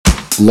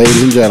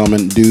Ladies and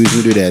gentlemen, dudes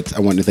and dudettes, I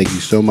want to thank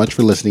you so much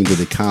for listening to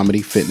the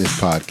Comedy Fitness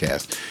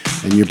Podcast.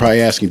 And you're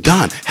probably asking,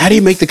 Don, how do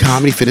you make the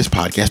Comedy Fitness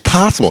Podcast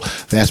possible?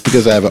 That's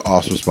because I have an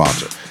awesome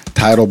sponsor,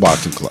 Title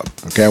Boxing Club.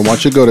 Okay, I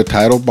want you to go to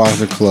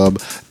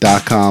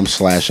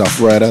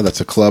TitleBoxingClub.com/Alpharetta.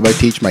 That's a club I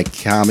teach my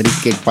comedy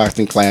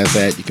kickboxing class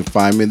at. You can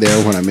find me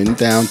there when I'm in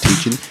town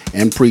teaching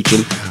and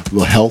preaching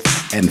the health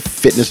and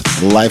fitness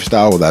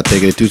lifestyle without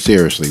taking it too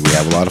seriously. We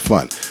have a lot of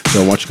fun.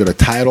 So I want you to go to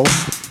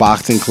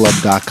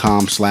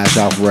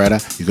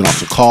TitleBoxingClub.com/Alpharetta. You can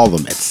also call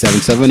them at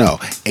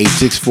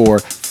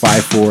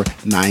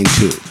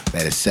 770-864-5492.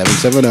 That is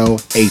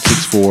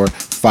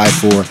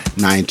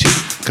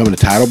 770-864-5492. Coming to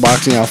Title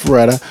Boxing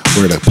Alpharetta,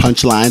 where the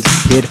punchlines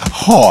hit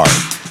hard.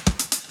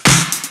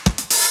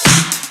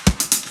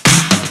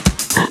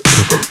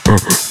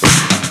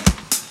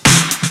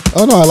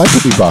 Oh, no, I like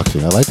to be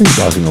boxing. I like to be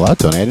boxing a lot,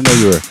 Tony. I didn't know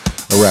you were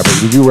a rapper.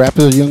 Did you rap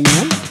as a young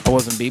man? I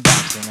wasn't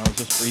beatboxing. I was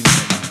just reading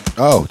it.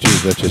 Oh,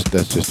 geez, that's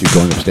just you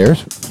going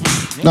upstairs?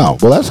 Yeah. No,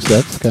 well, that's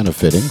kind of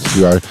fitting. So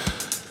you are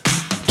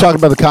talking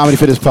about the Comedy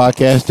Fitness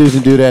Podcast, dudes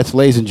and dudettes,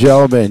 ladies and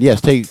gentlemen.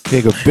 Yes, take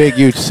a big,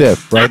 huge sip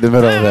right in the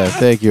middle of that.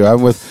 Thank you.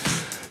 I'm with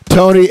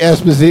Tony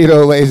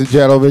Esposito, ladies and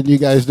gentlemen. You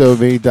guys know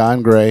me,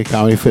 Don Gray,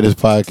 Comedy Fitness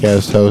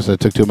Podcast host. I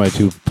took my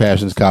two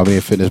passions, comedy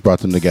and fitness, brought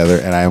them together,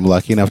 and I am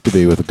lucky enough to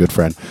be with a good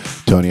friend,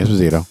 Tony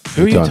Esposito.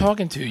 Who are you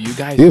talking to? You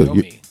guys know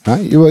me. Huh?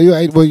 It's We're the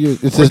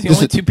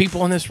only two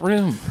people in this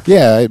room.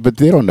 Yeah, but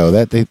they don't know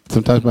that.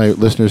 Sometimes my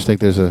listeners think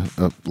there's a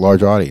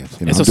large audience.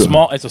 You know? It's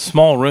a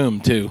small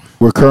room too.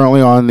 We're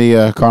currently on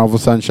the Carnival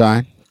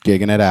Sunshine,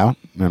 gigging it out.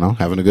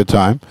 Having a good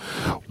time,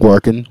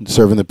 working,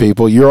 serving the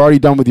people. You're already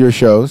done with your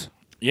shows.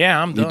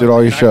 Yeah, I'm done. You did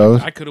all your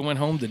shows. I could have went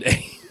home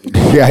today.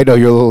 Yeah, I know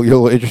you're a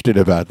little interested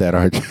about that,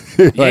 aren't you?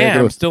 Yeah,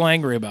 I'm still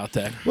angry about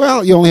that.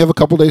 Well, you only have a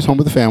couple days home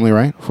with the family,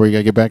 right? Before you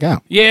gotta get back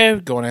out. Yeah,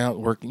 going out,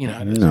 working.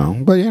 No,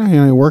 but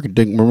you're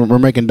working. We're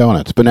making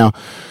donuts. But now,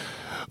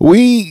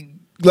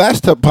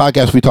 last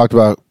podcast we talked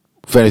about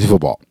fantasy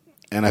football,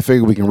 and I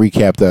figured we can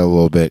recap that a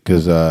little bit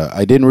because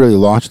I didn't really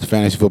launch the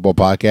fantasy football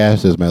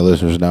podcast, as my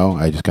listeners know.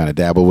 I just kind of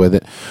dabbled with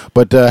it.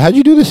 But how'd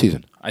you do this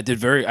season? I had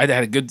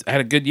a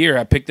good year.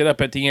 I picked it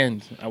up at the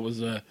end. I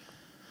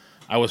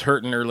was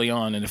hurting early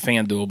on in the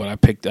FanDuel,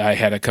 but I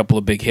had a couple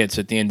of big hits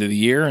at the end of the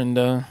year. And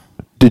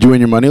did you win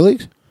your money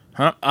leagues?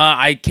 Huh?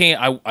 I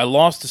I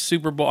lost the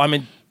Super Bowl. I'm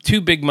in 2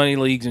 big money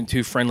leagues and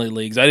 2 friendly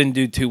leagues. I didn't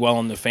do too well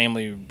in the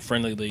family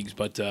friendly leagues,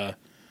 but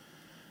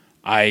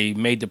I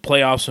made the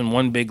playoffs in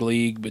 1 big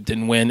league, but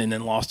didn't win, and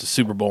then lost the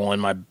Super Bowl in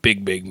my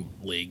big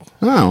league.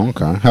 Oh,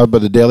 okay. How about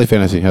the daily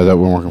fantasy? How's that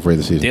been working for you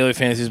this season? Daily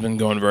fantasy has been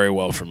going very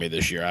well for me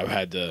this year. I've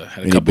had a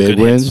Any couple big good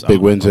wins. hits. Big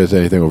wins is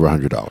anything over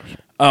 $100.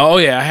 Oh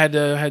yeah, I had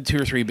 2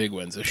 or 3 big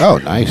wins this year. Oh,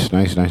 nice.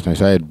 I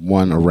had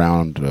one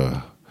around.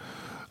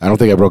 I don't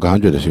think I broke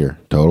 100 this year.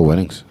 Total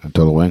winnings.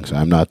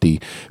 I'm not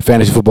the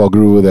fantasy football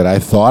guru that I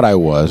thought I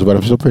was, but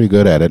I'm still pretty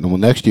good at it.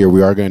 And next year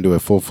we are going to do a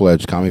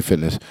full-fledged Comedy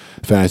Fitness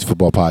fantasy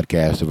football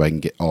podcast. If I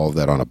can get all of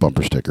that on a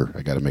bumper sticker,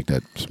 I got to make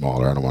that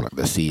smaller. I don't want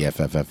the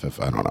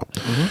CFFFF. I don't know.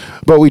 Mm-hmm.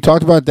 But we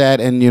talked about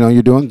that, and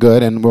you're doing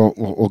good, and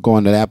we'll go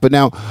into that. But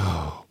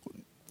now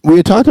we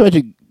had talked about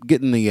you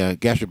getting the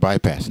gastric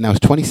bypass. Now it's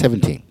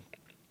 2017.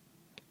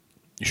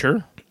 You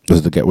sure?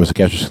 Was the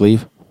gastric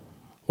sleeve?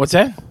 What's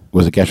that?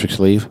 Was it gastric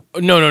sleeve?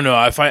 No.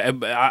 If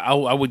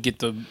I would get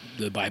the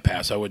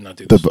bypass, I would not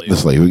do the sleeve. The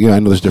sleeve. I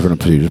know there's different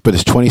procedures, but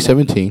it's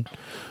 2017,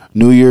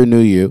 new year,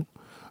 new you,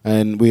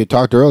 and we had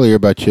talked earlier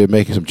about you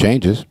making some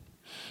changes.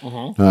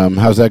 Mm-hmm.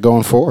 How's that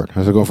going forward?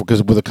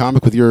 Because with a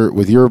comic with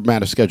your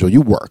amount of schedule,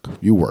 you work.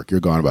 You're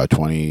gone about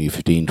 20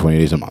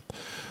 days a month,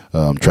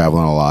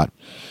 traveling a lot.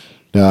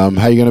 How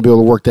are you going to be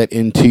able to work that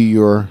into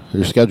your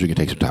schedule? You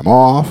can take some time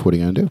off. What are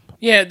you going to do?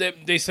 Yeah,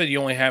 they said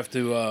you only have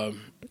to.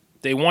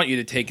 They want you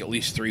to take at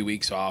least 3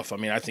 weeks off. I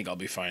mean, I think I'll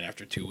be fine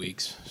after 2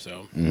 weeks.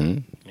 So,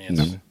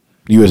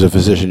 you as a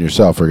physician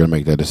yourself are going to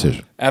make that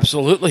decision.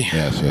 Absolutely.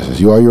 Yes.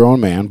 You are your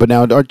own man. But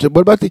now, what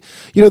about the?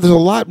 There's a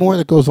lot more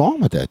that goes on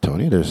with that,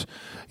 Tony. There's,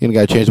 got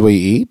to change the way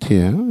you eat.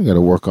 You got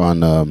to work on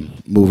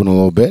moving a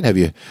little bit. Have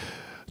you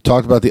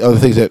talked about the other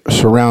things that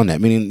surround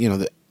that?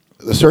 Meaning,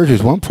 the surgery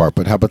is one part,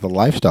 but how about the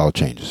lifestyle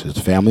changes? Is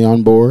family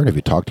on board? Have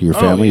you talked to your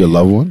family, your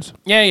loved ones?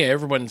 Yeah.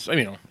 Everyone's.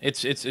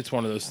 It's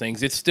one of those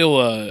things. It's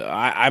still.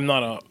 I'm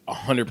not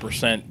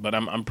 100%, but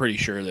I'm pretty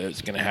sure that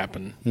it's going to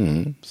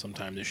happen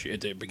sometime this year,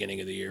 at the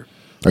beginning of the year.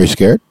 Are you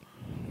scared?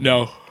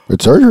 No.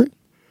 It's surgery.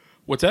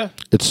 What's that?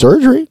 It's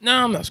surgery.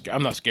 No, I'm not.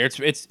 I'm not scared.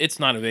 It's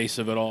not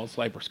invasive at all. It's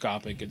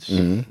laparoscopic. It's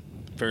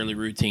fairly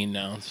routine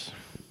now. It's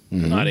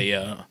not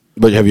a.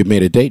 But have you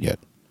made a date yet?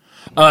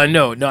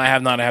 No, I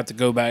have not. I have to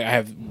go back. I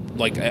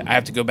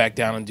have to go back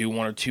down and do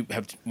one or two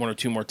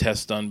more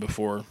tests done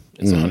before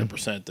it's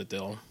 100% that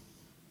they'll.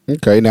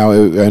 Okay, now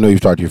I know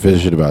you've talked to your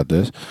physician about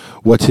this.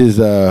 What's his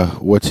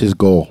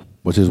goal?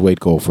 What's his weight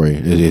goal for you?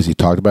 Is he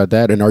talked about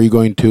that? And are you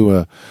going to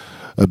a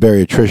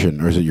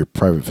bariatrician, or is it your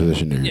private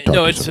physician?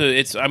 No,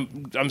 it's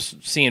I'm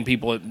seeing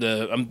people at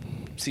I'm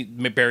seeing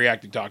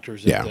bariatric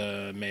doctors at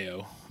the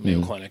Mayo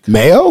Clinic.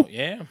 Mayo?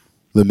 Yeah.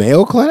 The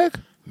Mayo Clinic?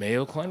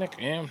 Mayo Clinic,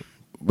 yeah.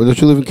 But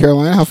don't you live in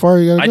Carolina? How far are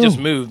you got to go? I just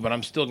moved, but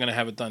I'm still going to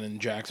have it done in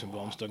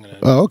Jacksonville. I'm still going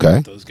to okay.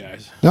 with those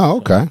guys. Oh,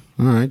 okay.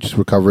 All right. Just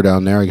recover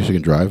down there. I guess you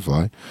can drive,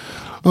 fly.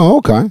 Oh,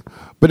 okay.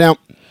 But now,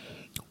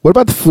 what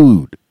about the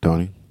food,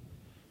 Tony?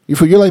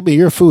 You're like me.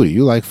 You're a foodie.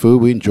 You like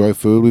food. We enjoy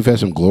food. We've had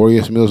some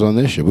glorious meals on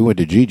this show. We went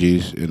to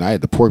Gigi's, and I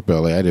had the pork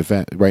belly.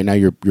 Right now,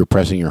 you're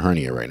pressing your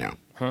hernia right now.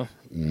 Huh?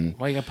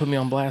 Why you got to put me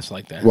on blast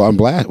like that? Well, I'm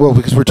blast. Well,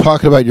 because we're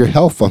talking about your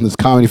health on this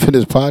Comedy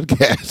Fitness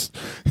podcast,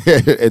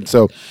 and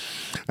so,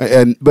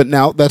 but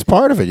now that's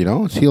part of it.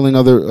 It's healing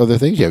other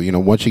things. Yeah,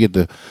 once you get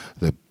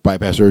the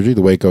bypass surgery,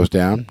 the weight goes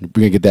down. You're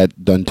gonna get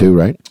that done too,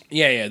 right?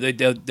 Yeah.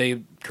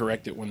 They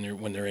correct it when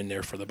they're in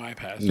there for the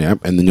bypass. Yeah,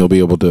 and then you'll be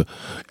able to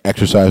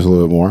exercise a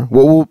little bit more.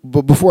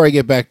 But before I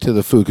get back to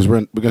the food, because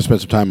we're gonna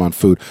spend some time on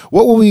food,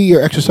 what will be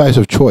your exercise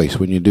of choice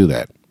when you do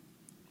that?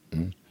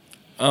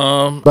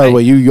 By the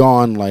way, you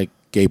yawn like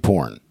gay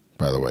porn.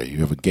 By the way, you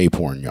have a gay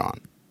porn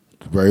yawn.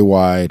 It's very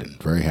wide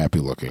and very happy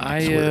looking.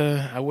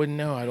 I wouldn't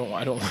know.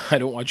 I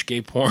don't watch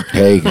gay porn.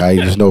 Hey, I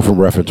just know from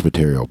reference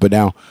material. But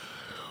now,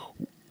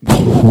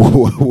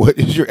 what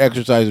is your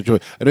exercise of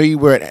choice?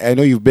 I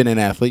know you've been an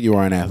athlete. You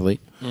are an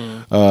athlete.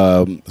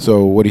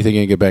 So what do you think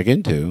you're gonna get back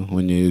into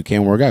when you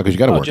can't work out? Because you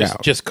got to work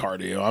out. Just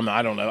cardio.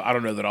 I don't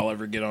know that I'll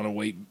ever get on a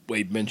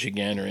weight bench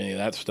again or any of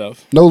that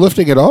stuff. No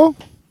lifting at all.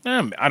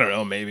 I don't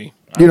know. Maybe.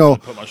 I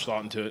don't put much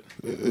thought into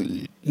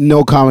it.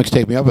 No comics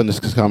take me up on this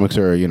because comics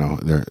are,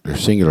 they're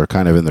singular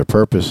kind of in their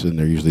purpose, and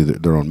they're usually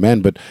their own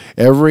men. But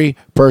every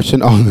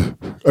person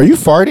are you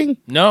farting?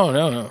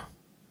 No.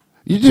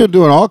 You're just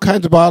doing all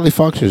kinds of bodily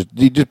functions.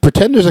 You just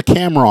pretend there's a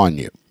camera on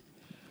you.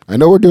 I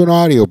know we're doing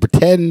audio.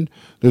 Pretend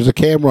there's a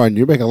camera on you.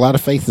 You're making a lot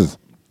of faces.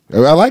 I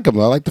like them.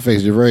 I like the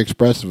faces. You're very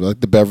expressive. I like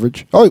the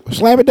beverage. Oh,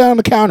 slam it down on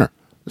the counter.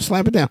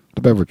 Slam it down,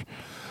 the beverage.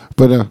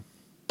 But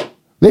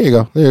there you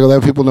go.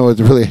 Let people know what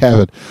to really have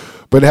it.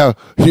 But now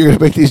you're going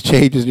to make these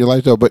changes in your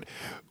lifestyle. But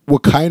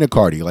what kind of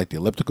cardio? You like the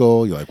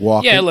elliptical? You like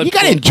walking? Yeah, you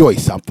got to enjoy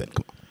something.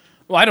 Come on.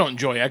 Well, I don't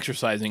enjoy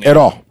exercising at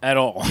all. At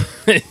all.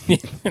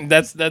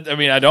 That's that. I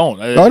mean, I don't.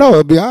 No,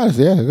 I'll be honest.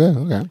 Yeah,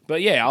 okay.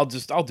 But yeah, I'll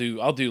just do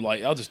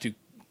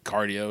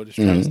cardio, just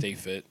try to stay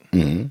fit.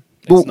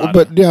 Mm-hmm.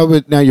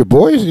 But now your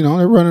boys,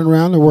 they're running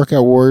around. They're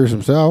workout warriors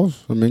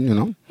themselves. I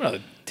mean, Well,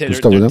 they're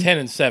 10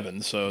 and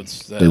 7, so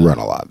it's they run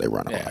a lot. They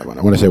run a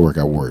lot. When I say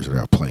workout warriors, they're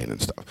out playing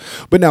and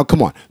stuff. But now,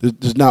 come on,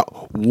 there's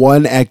not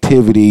one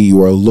activity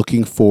you are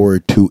looking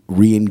forward to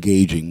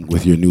re-engaging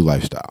with your new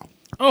lifestyle.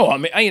 Oh, I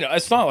mean,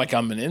 it's not like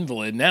I'm an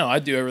invalid now. I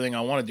do everything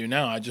I want to do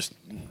now. I just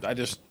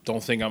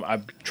don't think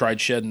I've tried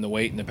shedding the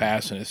weight in the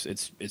past, and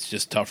it's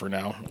just tougher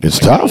now. It's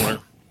tough.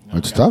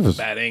 It's tough.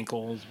 Bad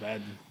ankles,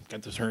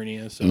 got this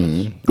hernia. So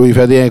well, you've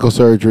had the ankle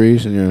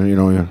surgeries, and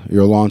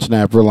you're a long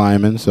snapper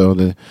lineman, so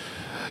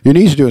your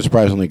knees are doing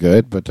surprisingly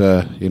good. But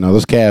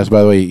those calves.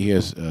 By the way, he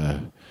has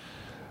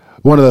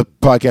one of the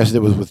podcasts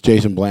that was with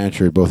Jason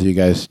Blanchard. Both of you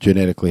guys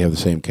genetically have the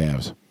same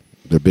calves.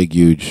 They're big,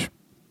 huge.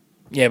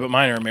 Yeah, but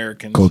mine are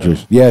American.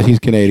 Cultures. So. Yeah, he's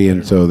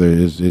Canadian, so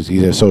he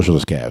has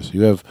socialist calves.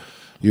 You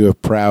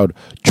have proud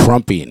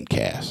Trumpian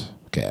calves.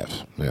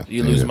 Yeah,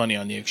 you lose money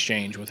on the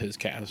exchange with his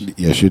calves.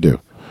 Yes, you do.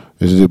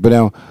 But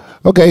now,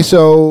 okay,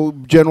 so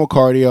general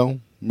cardio.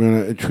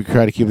 We're gonna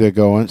try to keep that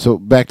going. So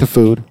back to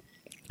food,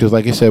 because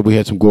like I said, we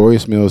had some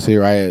glorious meals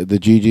here. The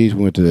Gigi's.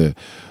 We went to the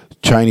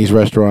Chinese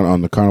restaurant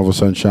on the Carnival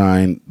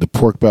Sunshine. The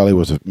pork belly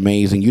was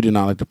amazing. You did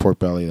not like the pork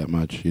belly that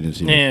much. You didn't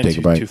see me take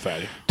a bite. Too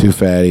fatty. Too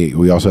fatty.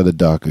 We also had the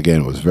duck.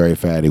 Again, it was very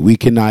fatty. We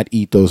cannot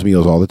eat those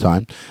meals all the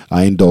time.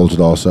 I indulged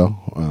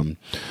also.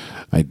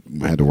 I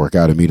had to work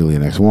out immediately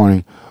the next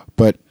morning.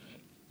 But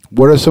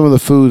what are some of the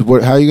foods?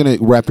 How are you going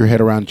to wrap your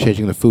head around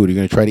changing the food? Are you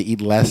going to try to eat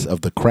less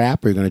of the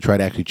crap? Or are you going to try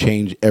to actually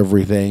change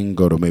everything?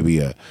 Go to maybe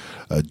a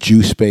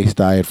juice-based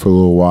diet for a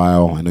little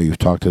while? I know you've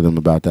talked to them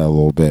about that a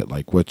little bit.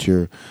 Like, what's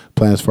your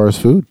plan as far as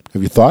food?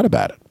 Have you thought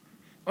about it?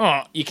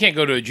 Oh, you can't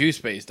go to a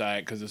juice-based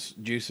diet because this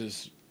juice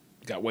has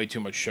got way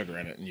too much sugar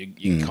in it, and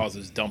it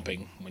causes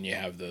dumping when you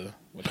have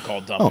what's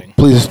called dumping. Oh,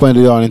 please explain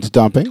to the audience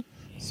dumping.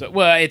 So,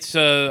 well, it's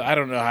I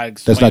don't know how to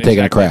explain. That's not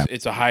taking a crap.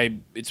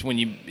 It's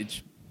when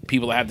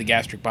people that have the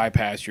gastric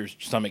bypass, your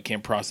stomach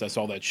can't process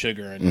all that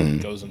sugar, and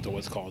it goes into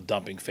what's called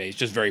dumping phase.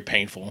 Just very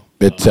painful.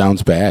 It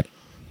sounds bad.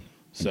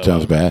 It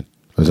sounds bad.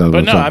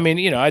 But no, I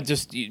mean,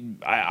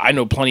 I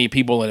know plenty of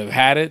people that have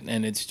had it,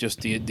 and it's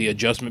just the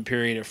adjustment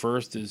period at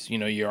first is,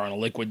 you're on a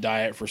liquid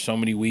diet for so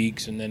many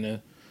weeks, and then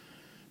a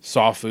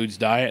soft foods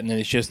diet, and then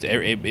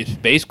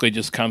it basically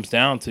just comes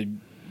down to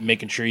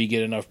making sure you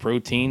get enough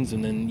proteins,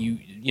 and then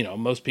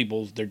most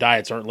people's their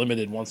diets aren't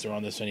limited once they're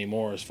on this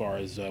anymore as far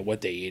as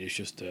what they eat. It's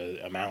just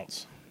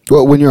amounts.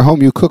 Well, when you're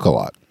home, you cook a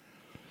lot.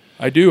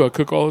 I do. I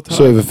cook all the time.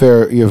 So you have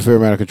a fair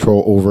amount of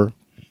control over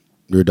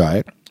your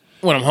diet.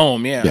 When I'm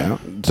home, yeah. Yeah.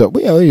 So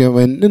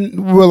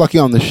and we're lucky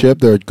on the ship.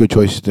 There are good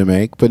choices to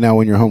make. But now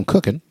when you're home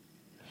cooking,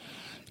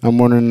 I'm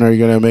wondering, are you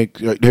going to make?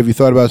 Have you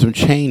thought about some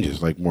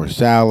changes, like more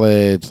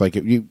salads? Like,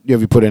 have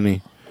you put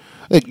any?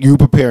 Like, you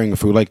preparing the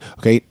food. Like,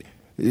 okay,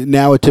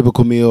 now a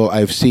typical meal.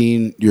 I've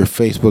seen your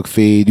Facebook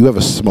feed. You have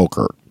a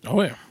smoker.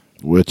 Oh yeah.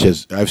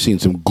 I've seen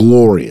some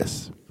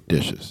glorious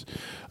dishes.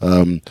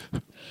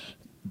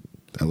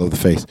 I love the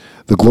face.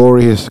 The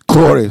glorious,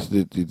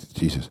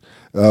 Jesus.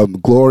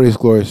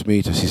 Glorious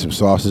meats. I see some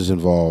sauces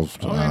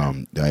involved. Oh,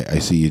 yeah. I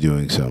see you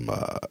doing some,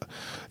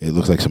 it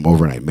looks like some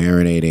overnight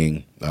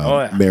marinating.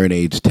 Yeah.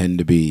 Marinades tend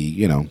to be,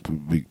 you know,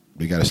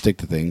 we got to stick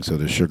to things, so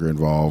there's sugar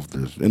involved,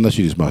 unless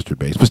you use mustard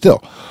base. But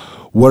still,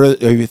 are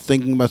you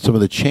thinking about some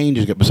of the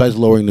changes, besides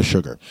lowering the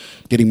sugar,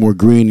 getting more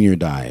green in your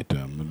diet?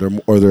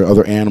 Are there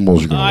other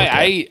animals you're going to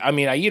look at? I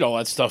mean, I eat all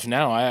that stuff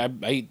now.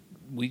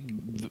 We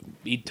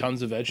eat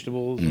tons of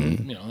vegetables.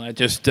 Mm-hmm. You know,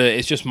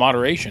 it's just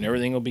moderation.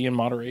 Everything will be in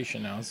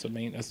moderation now. That's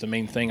the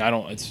main thing.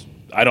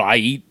 I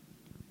eat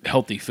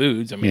healthy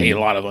foods. I mean, I eat a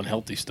lot of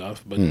unhealthy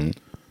stuff, but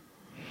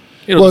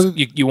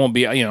you won't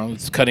be. You know,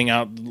 it's cutting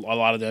out a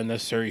lot of the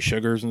unnecessary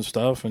sugars and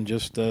stuff, and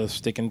just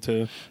sticking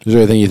to. Is there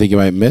anything you think you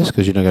might miss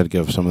because you don't got to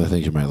give up some of the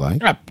things you might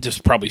like?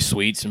 Just probably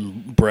sweets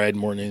and bread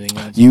more than anything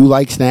else. You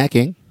like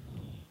snacking?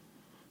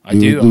 I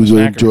do. I'm a You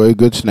snacker. enjoy a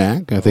good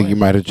snack. I think you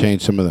might have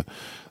changed some of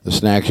the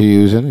snacks you're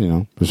using. You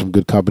know, there's some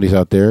good companies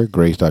out there,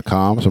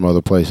 Grace.com, some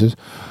other places.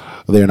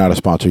 They're not a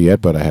sponsor yet,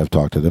 but I have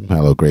talked to them.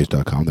 Hello,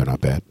 Grace.com. They're not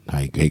bad.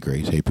 Hey,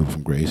 Grace. Hey, people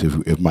from Grace.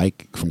 If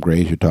Mike from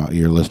Grace,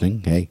 you're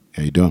listening, hey,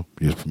 how you doing?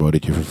 We just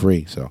promoted you for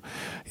free, so,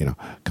 you know,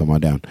 come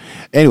on down.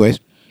 Anyways,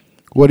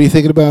 what are you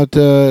thinking about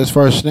as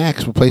far as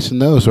snacks? We're placing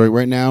those.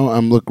 Right now,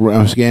 I'm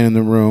scanning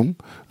the room.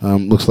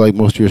 Looks like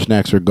most of your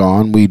snacks are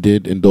gone. We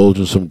did indulge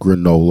in some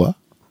granola.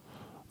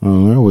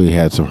 We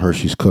had some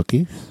Hershey's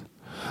cookies.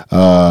 We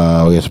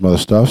had some other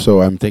stuff,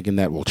 so I'm thinking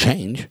that will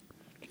change.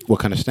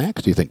 What kind of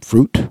snacks do you think?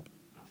 Fruit?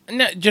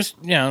 No, just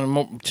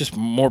just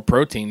more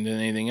protein than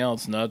anything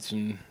else. Nuts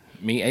and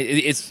meat.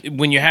 It's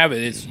when you have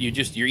it,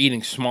 you're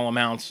eating small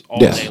amounts all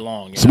day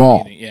long. You're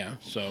small.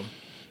 So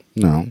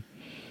No.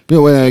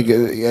 You know,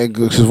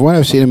 because from what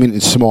I've seen, I mean,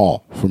 it's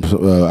small.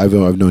 I've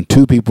known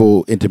two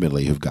people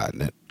intimately who've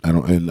gotten it.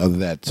 And other than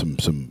that,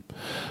 some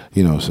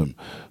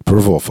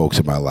peripheral folks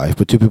in my life,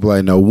 but two people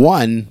I know.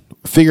 One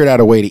figured out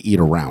a way to eat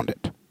around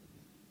it.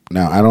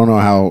 Now, I don't know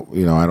how,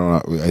 I don't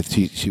know.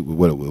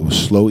 It was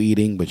slow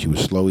eating, but she was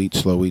slow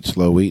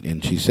eat.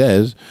 And she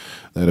says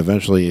that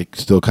eventually it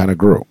still kind of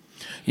grew.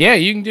 Yeah,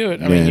 you can do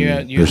it. I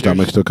mean, her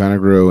stomach still kind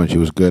of grew, and she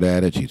was good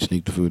at it. She'd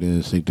sneak the food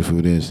in.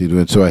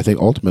 So I think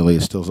ultimately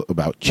it's still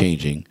about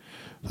changing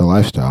the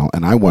lifestyle.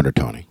 And I wonder,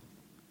 Tony.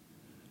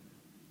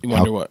 You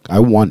wonder what? I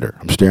wonder.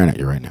 I'm staring at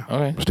you right now.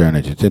 Okay. I'm staring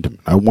at you. It's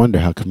intimate. I wonder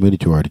how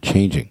committed you are to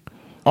changing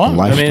the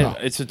lifestyle. I mean,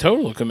 it's a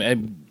total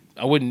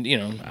I wouldn't,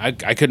 I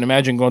couldn't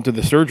imagine going through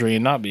the surgery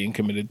and not being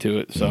committed to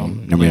it. So,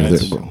 I'm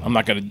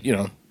not going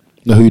to,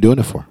 Now, who are you doing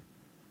it for?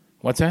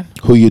 What's that?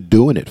 Who are you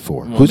doing it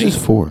for? Well, Who's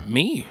this for?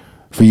 Me.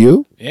 For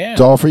you? Yeah.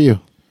 It's all for you.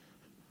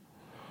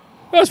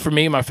 Well, it's for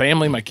me, my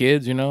family, my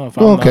kids. If I'm not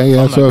good,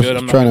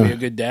 I'm not going to be a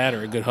good dad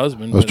or a good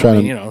husband. At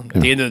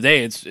the end of the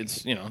day, it's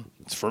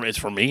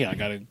for me. I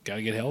gotta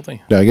get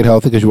healthy. Yeah, get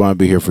healthy because you want to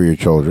be here for your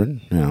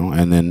children,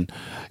 and then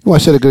you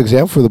want to set a good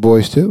example for the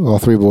boys too. All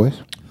three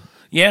boys.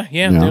 Yeah,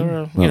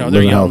 they're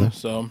young, healthy.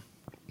 So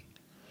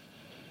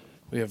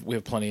we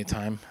have plenty of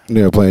time.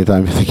 Plenty of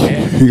time.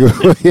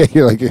 Yeah,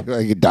 you're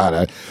like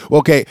Dada.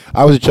 Okay,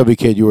 I was a chubby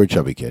kid. You were a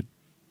chubby kid.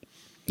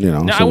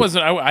 No, I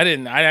wasn't.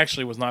 I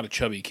actually was not a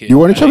chubby kid. You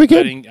weren't a chubby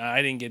kid?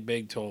 I didn't get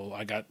big till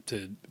I got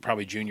to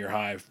probably junior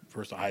high,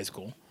 first of high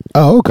school.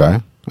 Oh, okay.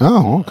 So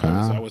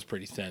I was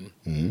pretty thin.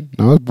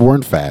 Mm-hmm. I was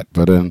born fat,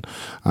 but then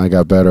I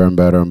got better and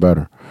better and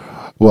better.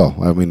 Well,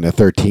 I mean, at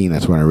 13,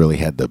 that's when I really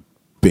had the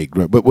big.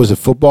 But was it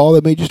football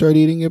that made you start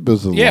eating it?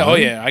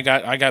 Yeah. I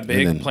got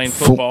big playing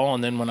football,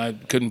 and then when I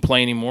couldn't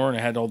play anymore, and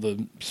I had all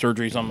the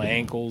surgeries on my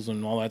ankles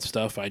and all that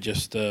stuff, I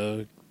just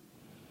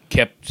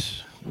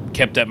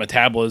kept that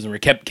metabolism, or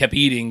kept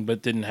eating,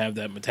 but didn't have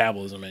that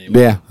metabolism anymore.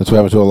 Yeah, that's what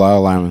happens to a lot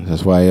of linemen.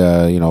 That's why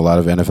a lot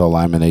of NFL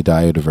linemen, they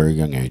die at a very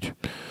young age.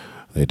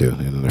 They do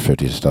in their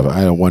 50s and stuff.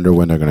 I don't wonder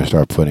when they're going to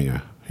start putting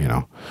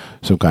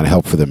some kind of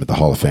help for them at the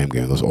Hall of Fame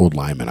game. Those old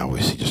linemen I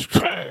always see just.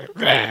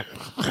 Yeah.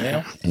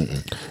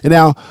 And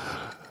now,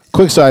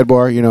 quick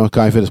sidebar.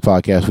 Kind Fitness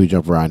Podcast. We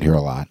jump around here a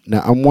lot.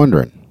 Now I'm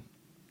wondering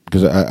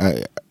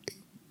because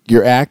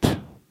your act.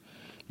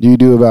 Do you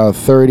do about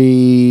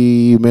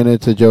 30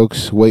 minutes of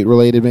jokes, weight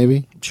related,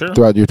 maybe? Sure.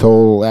 Throughout your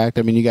total act?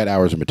 I mean, you got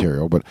hours of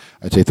material, but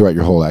I'd say throughout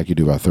your whole act, you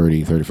do about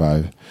 30,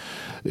 35.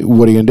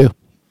 What are you going to do?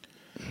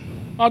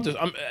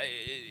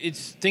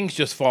 It's things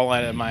just fall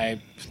out of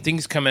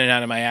things coming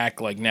out of my act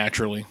like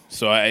naturally.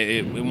 So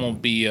it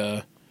won't be, I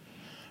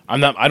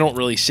don't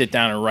really sit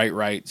down and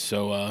write.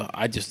 So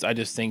I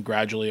just think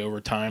gradually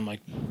over time, like,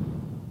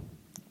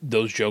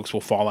 those jokes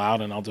will fall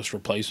out, and I'll just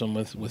replace them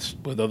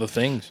with other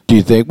things. Do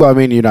you think? Well, I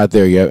mean, you're not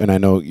there yet, and I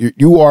know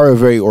you are a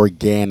very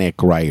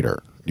organic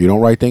writer. You don't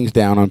write things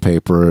down on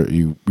paper.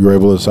 You're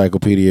able to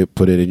encyclopedia,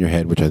 put it in your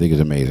head, which I think is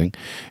amazing.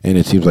 And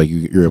it seems like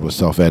you're able to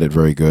self-edit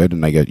very good.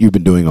 And I guess you've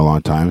been doing it a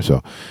long time,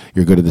 so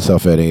you're good at the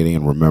self-editing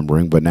and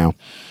remembering. But now,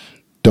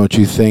 don't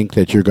you think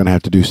that you're going to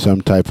have to do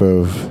some type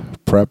of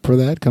prep for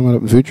that coming up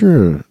in the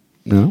future? Or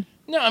no?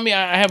 No, I mean,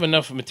 I have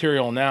enough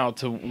material now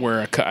to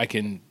where I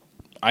can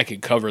I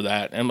could cover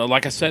that. And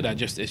like I said,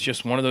 it's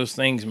just one of those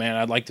things, man.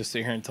 I'd like to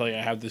sit here and tell you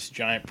I have this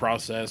giant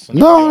process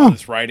and all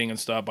this writing and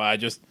stuff, but I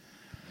just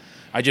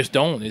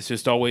don't.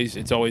 It's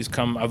always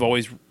come. I've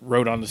always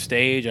wrote on the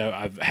stage.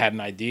 I've had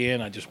an idea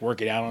and I just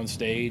work it out on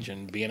stage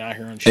and being out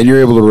here on. And you're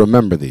able to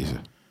remember these.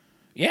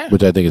 Yeah.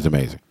 Which I think is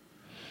amazing.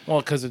 Well,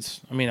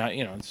 because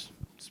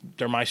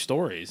they're my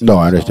stories. No,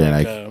 I understand.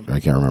 I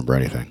can't remember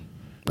anything.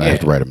 I have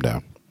to write them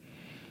down.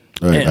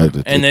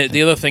 And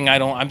the other thing,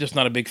 I'm just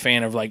not a big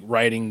fan of like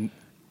writing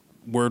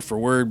word for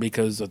word,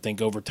 because I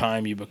think over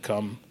time you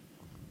become,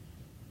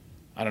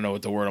 I don't know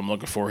what the word I'm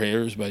looking for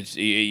here is, but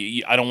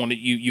I don't want to,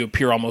 you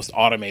appear almost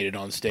automated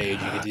on stage.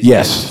 You get these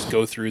guys just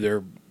go through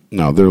their.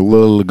 No, they're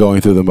literally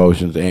going through the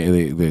motions.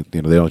 They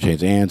don't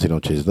change ands, they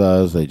don't change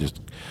thes. They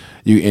just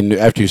and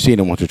after you've seen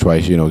them once or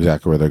twice, you know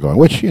exactly where they're going.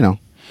 Which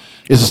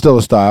is still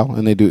a style,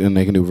 and they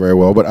can do very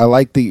well. But I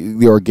like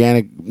the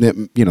organic,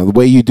 the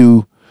way you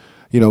do,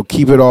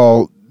 keep it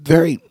all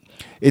very.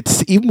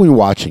 It's even when you're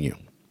watching you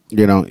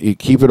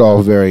keep it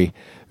all very,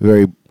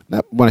 very.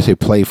 Not when I say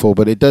playful,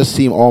 but it does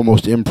seem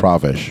almost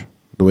improv-ish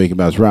the way you can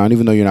bounce around,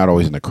 even though you're not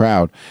always in the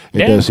crowd. It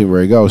does seem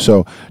where you go.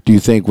 So, do you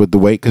think with the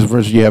weight? Because for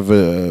instance, you have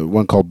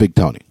one called Big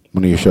Tony.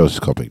 One of your shows is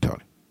called Big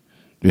Tony.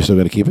 You're still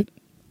going to keep it?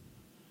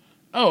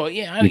 Oh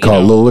yeah. You call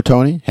it Littler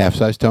Tony,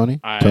 half-size Tony,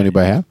 Tony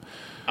by half.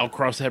 I'll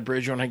cross that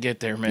bridge when I get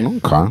there,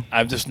 man. Okay.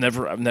 I've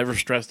never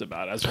stressed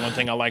about it. That's one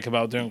thing I like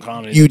about doing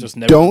comedy. You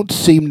don't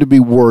seem to be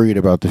worried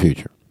about the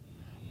future.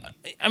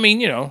 I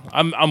mean,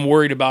 I'm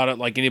worried about it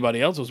like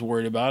anybody else was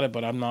worried about it,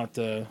 but I'm not.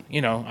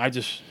 I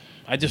just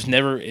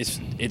never.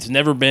 It's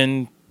never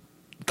been.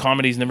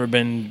 Comedy's never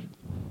been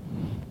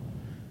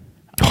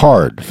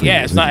hard.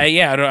 Yeah, it's not.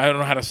 Yeah, I don't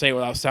know how to say it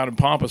without sounding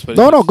pompous. But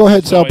no, go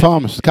ahead, sound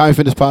pompous. It's Comedy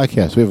Fitness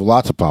Podcast. We have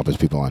lots of pompous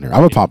people on here.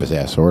 I'm a pompous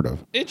ass, sort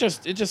of. It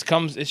just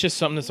comes. It's just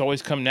something that's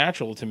always come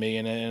natural to me,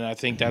 and I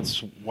think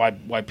that's why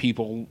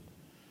people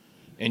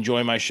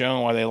enjoy my show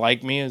and why they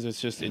like me. Is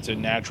it's a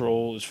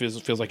natural. It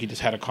feels like you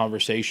just had a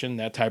conversation,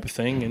 that type of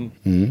thing,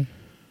 and.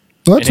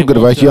 Well, that's some good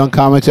advice. Young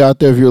comics out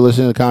there, if you're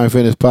listening to the Comedy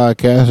Fitness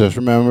Podcast, just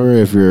remember,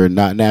 if you're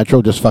not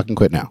natural, just fucking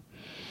quit now.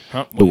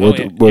 Huh?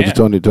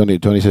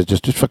 Tony says,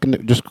 just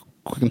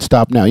fucking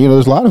stop now.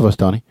 There's a lot of us,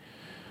 Tony,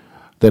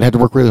 that had to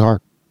work really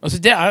hard. I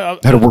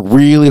had to work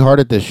really hard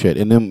at this shit.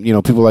 And then,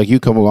 people like you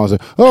come along and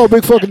say, oh,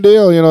 big fucking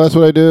deal. That's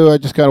what I do. I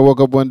just kind of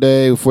woke up one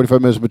day, 45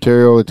 minutes of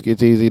material.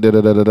 It's easy,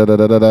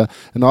 da-da-da-da-da-da-da.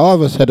 And all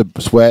of us had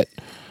to sweat,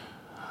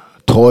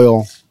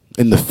 toil,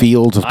 in the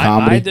fields of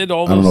comedy. I did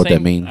all those. I don't know what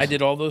that means. I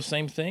did all those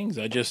same things.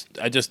 I've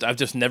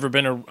just never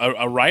been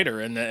a writer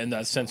in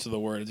that sense of the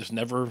word. I just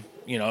never,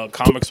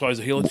 comics wise.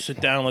 Hey, let's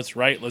sit down, let's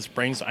write, let's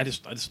brainstorm. I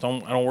just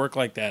don't work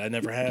like that. I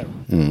never have.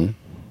 Mm-hmm.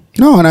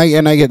 No, and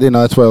I get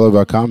that's what I love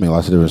about comedy.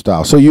 Lots of different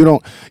styles. So you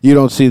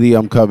don't see the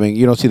upcoming.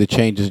 You don't see the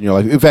changes in your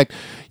life. In fact,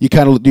 you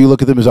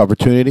look at them as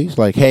opportunities.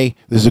 Like, hey,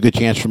 this is a good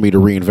chance for me to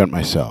reinvent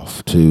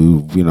myself.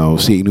 To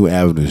see new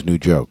avenues, new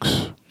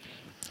jokes.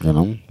 Yeah, I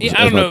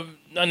don't know.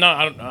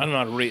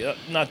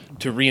 Not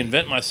to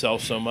reinvent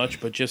myself so much,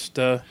 but just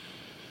no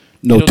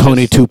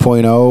Tony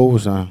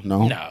 2.0s.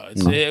 No.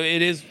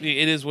 It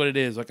is what it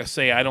is. Like I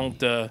say, I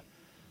don't.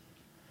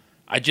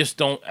 I just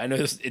don't. I know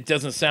it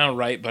doesn't sound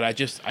right, but I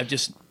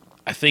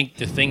think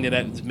the thing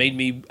that's made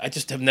me. I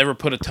just have never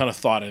put a ton of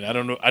thought in. I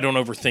don't know. I don't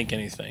overthink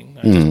anything.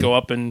 I just go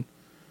up and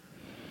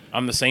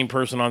I'm the same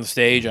person on the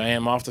stage I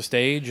am off the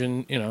stage,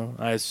 and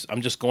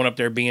I'm just going up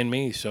there being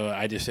me. So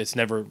it's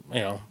never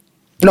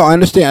No, I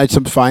understand.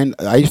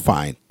 I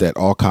find that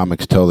all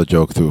comics tell the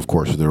joke through, of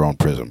course, their own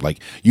prism. Like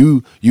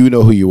you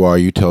know who you are,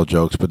 you tell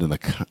jokes, but then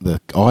the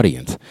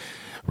audience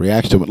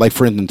reacts to it. Like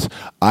for instance,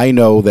 I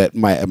know that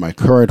at my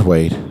current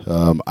weight,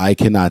 I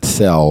cannot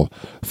sell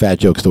fat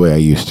jokes the way I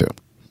used to.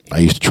 I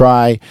used to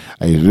try.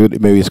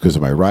 Maybe it's because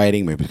of my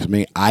writing. Maybe it's because of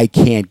me. I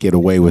can't get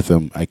away with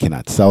them. I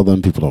cannot sell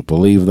them. People don't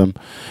believe them,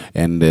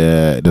 and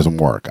it doesn't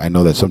work. I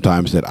know that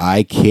sometimes that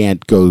I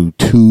can't go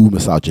too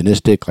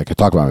misogynistic. Like I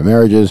talk about my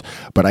marriages,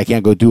 but I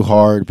can't go too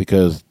hard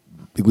because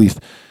at least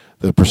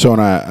the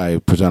persona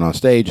I present on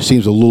stage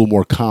seems a little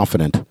more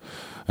confident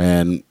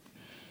and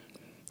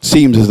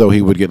seems as though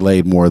he would get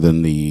laid more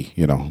than the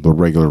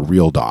regular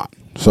real Don.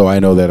 So I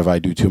know that if I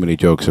do too many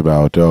jokes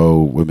about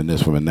women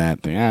this, women that,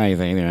 I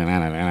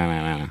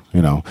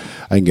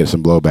can get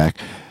some blowback.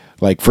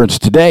 Like for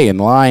instance, today in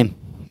line,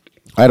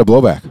 I had a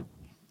blowback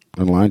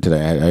in line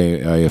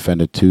today. I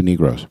offended 2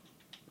 Negroes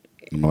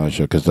in my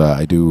show because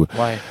I do.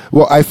 Why?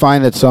 Well, I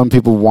find that some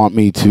people want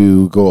me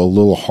to go a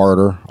little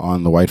harder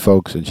on the white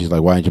folks, and she's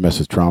like, "Why didn't you mess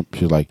with Trump?"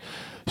 She's like,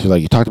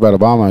 "You talked about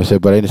Obama." I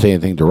said, "But I didn't say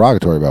anything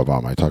derogatory about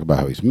Obama. I talked about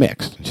how he's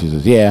mixed." And she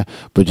says, "Yeah,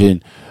 but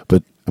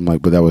I'm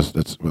like, but that was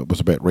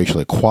about racial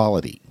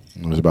equality.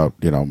 It was about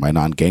my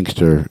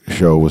non-gangster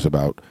show was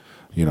about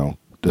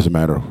doesn't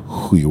matter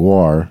who you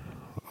are,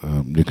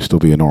 you can still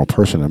be a normal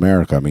person in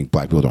America. I mean,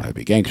 black people don't have to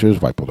be gangsters,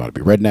 white people don't have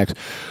to be rednecks."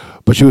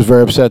 But she was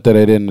very upset that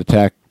I didn't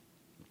attack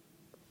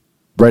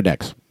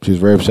rednecks. She was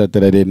very upset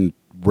that I didn't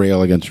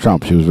rail against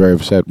Trump. She was very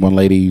upset. One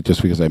lady,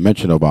 just because I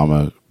mentioned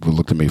Obama,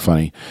 looked at me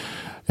funny,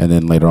 and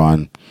then later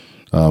on,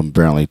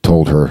 apparently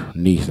told her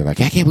niece that,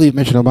 like, I can't believe you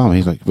mentioned Obama.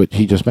 He's like, but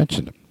he just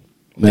mentioned him.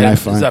 Then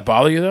Does that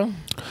bother you though?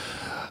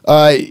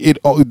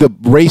 The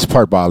race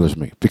part bothers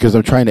me because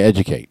I'm trying to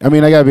educate. I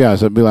mean, I gotta be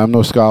honest. I'm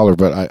no scholar,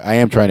 but I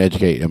am trying to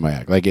educate in my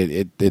act. Like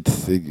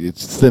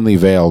it's thinly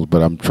veiled,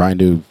 but I'm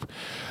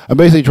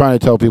basically trying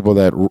to tell people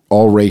that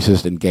all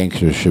racists and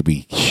gangsters should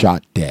be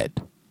shot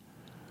dead.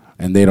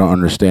 And they don't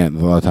understand.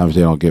 A lot of times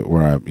they don't get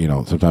where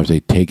sometimes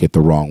they take it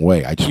the wrong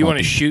way. You want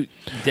to shoot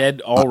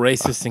dead all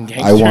racists and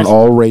gangsters? I want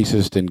all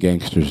racists and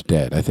gangsters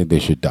dead. I think they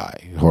should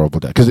die. Horrible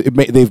death.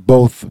 Because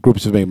both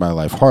groups have made my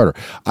life harder.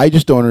 I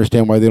just don't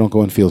understand why they don't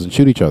go in fields and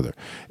shoot each other.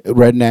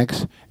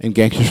 Rednecks and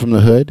gangsters from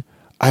the hood,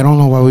 I don't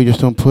know why we just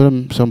don't put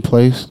them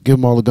someplace, give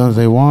them all the guns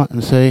they want,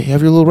 and say,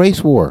 have your little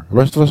race war. The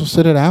rest of us will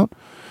sit it out.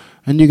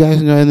 And you guys,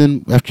 and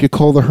then after you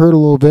cull the herd a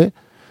little bit,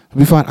 it'll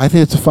be fine. I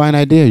think it's a fine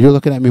idea. You're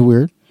looking at me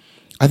weird.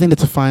 I think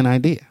it's a fine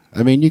idea.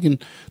 I mean, you can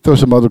throw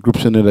some other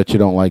groups in there that you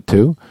don't like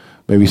too,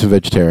 maybe some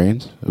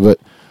vegetarians. But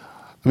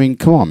I mean,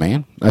 come on,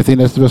 man. I think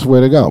that's the best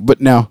way to go.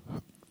 But now,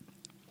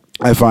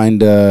 I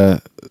find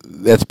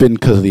that's been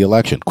because of the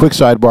election. Quick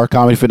sidebar: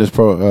 Comedy Fitness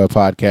Pro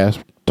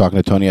podcast. Talking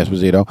to Tony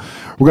Esposito.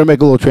 We're gonna make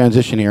a little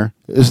transition here.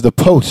 This is the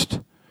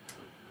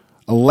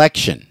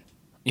post-election.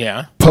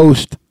 Yeah.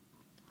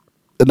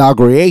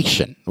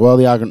 Inauguration. Well,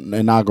 the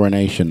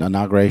inauguration. It's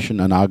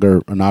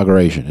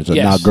Yes.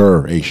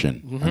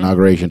 inauguration. Mm-hmm.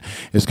 Inauguration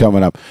is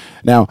coming up.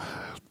 Now,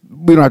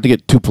 we don't have to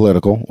get too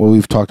political. Well,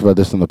 we've talked about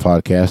this on the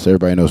podcast.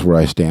 Everybody knows where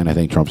I stand. I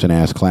think Trump's an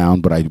ass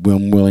clown, but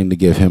I'm willing to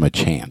give him a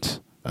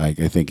chance. I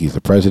think he's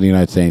the president of the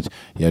United States.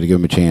 You have to give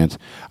him a chance.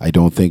 I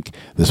don't think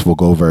this will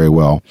go very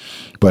well.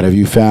 But have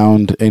you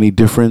found any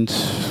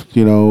difference,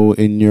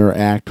 in your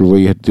act or where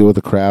you had to deal with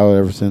the crowd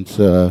ever since,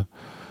 we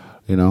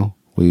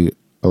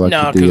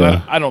elected No,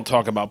 because I don't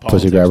talk about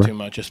politics too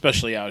much,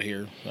 especially out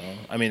here.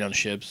 I mean, on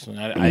ships. And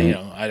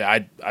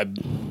I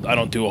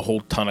don't do a whole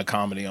ton of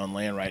comedy on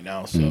land right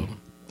now. So,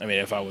 I mean,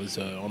 if I was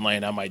on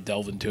land, I might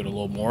delve into it a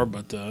little more.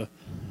 But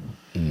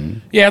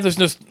yeah, there's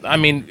just. I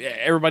mean,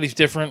 everybody's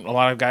different. A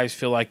lot of guys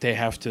feel like they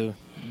have to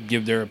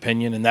give their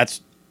opinion, and that's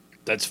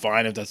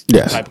fine if that's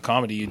the type of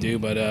comedy you do.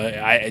 But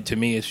to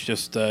me, it's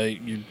just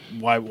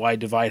why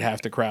divide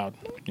half the crowd?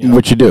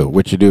 What you do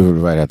to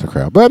divide half the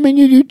crowd. But I mean,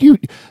 you do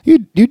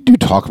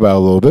talk about it a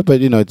little bit,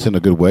 but it's in a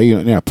good way.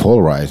 You're not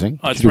polarizing.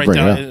 Oh, it's right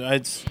down.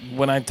 It's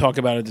when I talk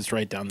about it, it's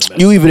right down the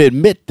middle. You even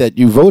admit that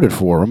you voted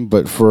for him,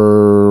 but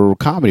for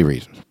comedy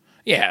reasons.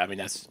 Yeah, I mean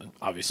that's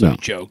obviously a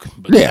joke.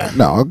 But yeah,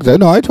 no,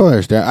 I totally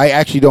understand. I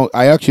actually don't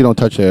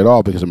touch it at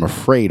all because I'm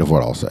afraid of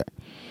what I'll say.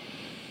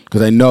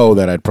 Because I know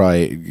that I'd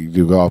probably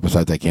go off.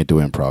 Besides, I can't do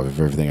improv. If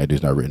everything I do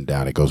is not written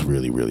down, it goes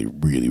really, really,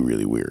 really,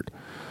 really weird.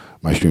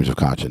 My streams of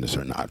consciousness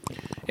are not.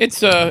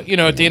 It's at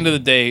the end of the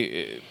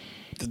day,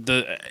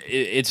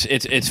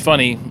 it's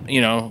funny,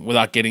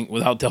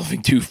 without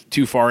delving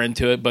too far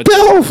into it. But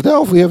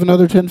delve. We have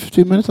another 10,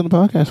 15 minutes on the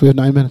podcast. We have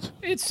 9 minutes.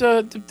 It's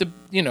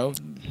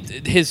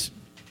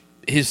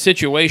his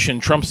situation,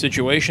 Trump's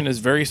situation, is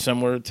very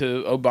similar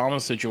to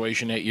Obama's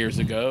situation 8 years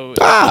ago.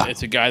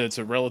 It's a guy that's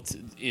a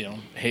relative,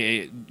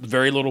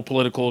 very little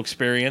political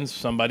experience.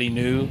 Somebody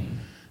new.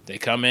 They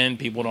come in,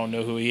 people don't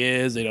know who he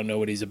is. They don't know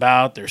what he's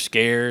about. They're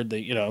scared.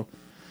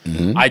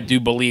 I do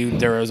believe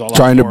there is a lot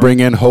trying to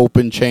bring in hope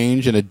and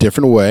change in a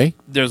different way.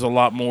 There's a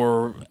lot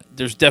more.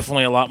 There's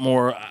definitely a lot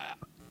more.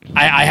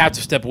 I have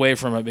to step away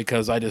from it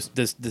because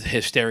this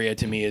hysteria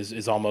to me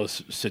is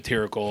almost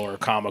satirical or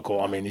comical.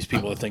 I mean, these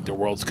people that think the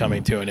world's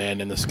coming to an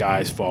end and the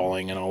sky's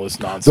falling and all this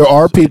nonsense. There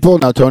are people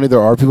now, Tony.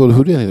 There are people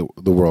who do think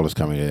the world is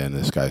coming to an end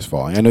and the sky's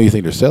falling. I know you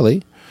think they're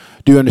silly.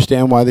 Do you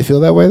understand why they feel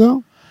that way,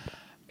 though?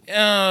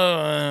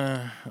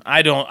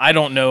 I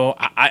don't know.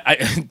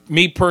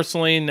 Me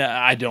personally,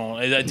 I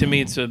don't. To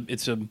me,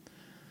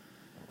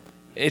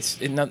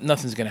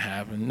 nothing's gonna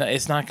happen.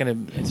 It's not gonna.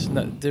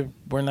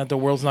 The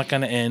world's not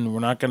gonna end.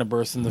 We're not gonna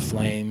burst into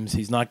flames.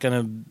 He's not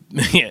gonna.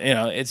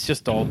 It's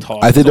just all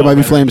talk. I think there might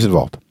be flames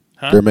involved.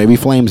 Huh? There may be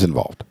flames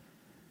involved.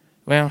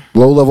 Well,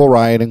 low-level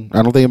rioting.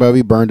 I don't think about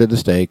be burned at the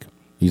stake.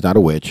 He's not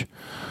a witch,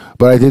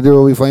 but I think there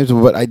will be flames.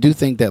 But I do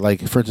think that,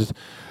 like, for instance,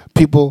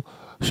 people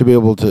should be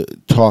able to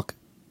talk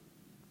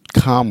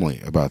calmly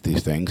about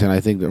these things, and I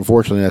think that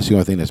unfortunately that's the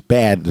only thing that's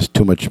bad. There's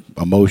too much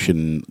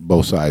emotion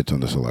both sides on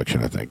this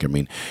election. I think. I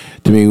mean,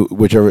 to me,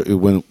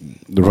 when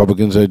the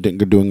Republicans are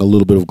doing a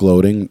little bit of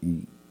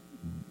gloating,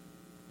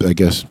 I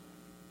guess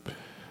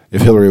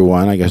if Hillary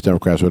won, I guess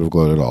Democrats would have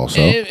gloated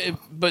also.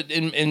 But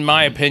in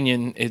my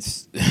opinion,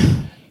 it's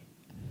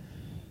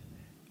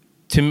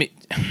to me.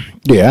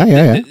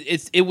 Yeah.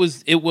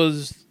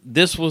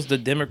 This was the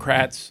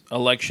Democrats'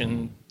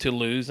 election to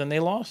lose, and they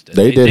lost it.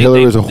 They did.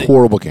 Hillary was a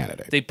horrible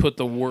candidate. They put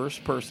the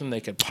worst person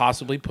they could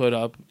possibly put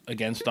up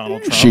against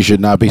Donald Trump. She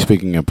should not be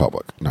speaking in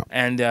public. No.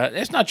 And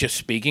it's not just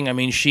speaking. I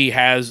mean, she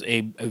has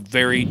a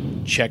very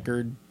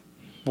checkered,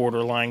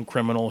 borderline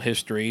criminal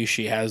history.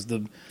 She has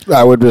the.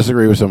 I would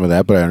disagree with some of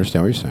that, but I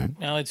understand what you're saying.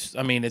 No, it's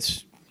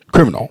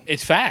criminal.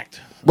 It's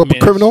fact. But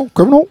criminal.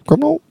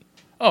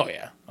 Oh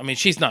yeah. I mean,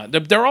 she's not.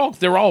 They're all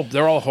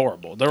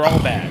horrible. They're all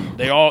bad.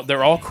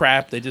 They're all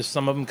crap.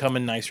 Some of them come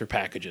in nicer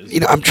packages.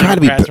 I'm trying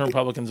to be Democrats and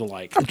Republicans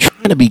alike.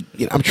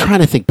 I'm trying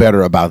to think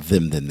better about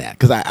them than that,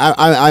 because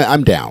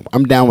I'm down.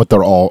 I'm down with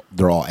they're all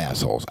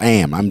assholes.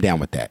 I'm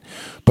down with that.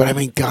 But I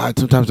mean, God,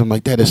 sometimes I'm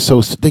like, that is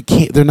so.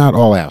 They're not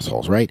all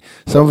assholes, right?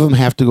 Some of them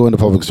have to go into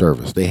public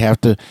service. They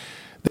have to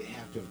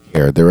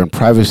care. They're in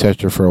private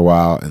sector for a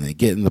while, and they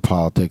get into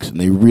politics, and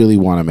they really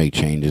want to make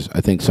changes.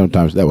 I think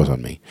sometimes that was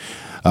on me.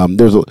 By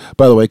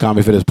the way,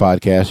 Comedy Fitness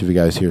Podcast, if you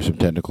guys hear some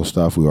technical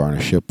stuff, we are on a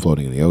ship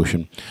floating in the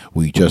ocean.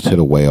 We just hit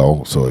a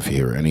whale, so if you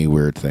hear any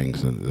weird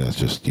things, then that's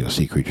just,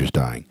 sea creatures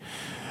dying.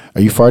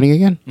 Are you farting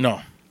again?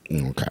 No.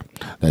 Okay.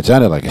 That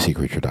sounded like a sea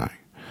creature dying.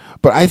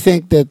 But I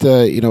think that,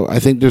 I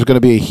think there's going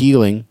to be a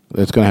healing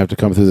that's going to have to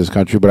come through this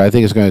country, but I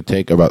think it's going to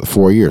take about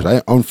 4 years.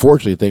 I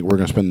unfortunately think we're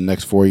going to spend the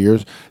next 4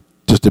 years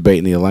just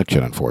debating the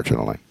election,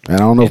 unfortunately. And I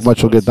don't know if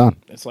much will get done.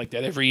 It's like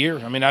that every year.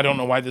 I mean, I don't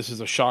know why this is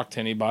a shock to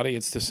anybody.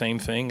 It's the same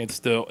thing. It's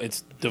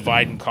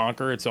divide and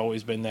conquer. It's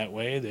always been that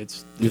way.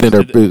 You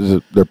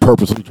think they're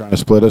purposely trying to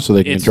split us so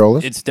they can control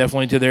us? It's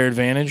definitely to their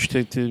advantage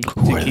to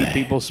keep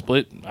people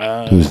split.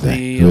 Who's the that?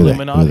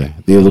 Illuminati.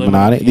 The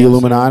Illuminati? The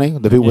Illuminati?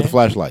 The people with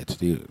flashlights.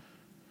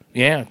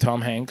 Yeah,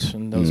 Tom Hanks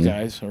and those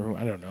guys, or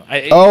I don't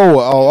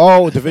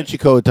know. Da Vinci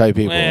Code type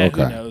people. Okay.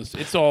 Who knows?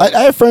 It's all.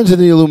 I have friends in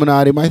the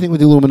Illuminati. My thing with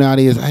the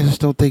Illuminati is I just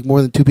don't think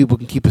more than two people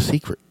can keep a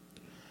secret.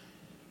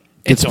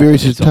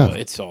 Conspiracies are tough.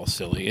 It's all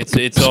silly. It's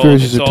all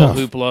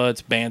hoopla.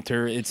 It's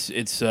banter. It's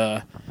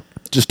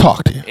just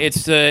talk to you.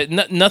 It's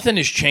nothing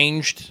has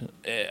changed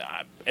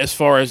as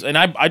far as, and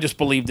I just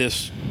believe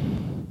this.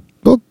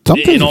 Well,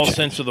 in all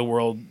sense of the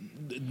world,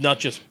 not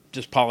just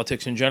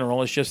politics in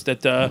general. It's just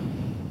that.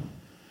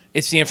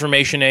 It's the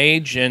information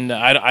age, and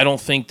I don't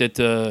think that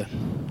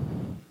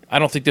I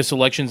don't think this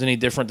election's any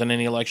different than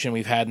any election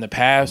we've had in the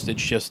past.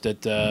 It's just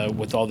that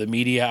with all the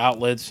media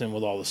outlets and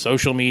with all the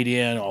social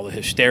media and all the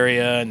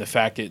hysteria and the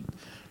fact that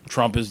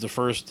Trump is the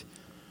first.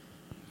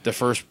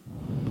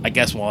 I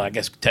guess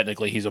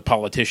technically he's a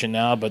politician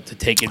now, but to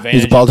take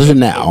advantage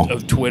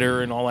of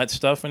Twitter and all that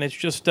stuff, and it's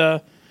just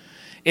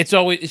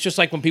just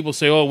like when people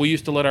say, "Oh, we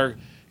used to let our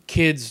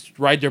kids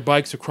ride their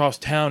bikes across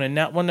town," and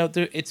now,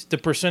 it's the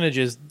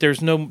percentages.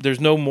 There's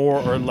no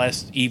more or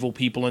less evil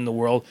people in the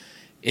world.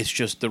 It's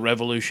just the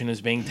revolution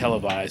is being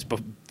televised.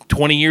 But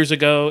 20 years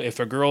ago,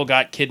 if a girl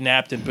got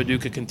kidnapped in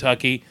Paducah,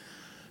 Kentucky,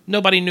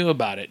 nobody knew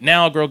about it.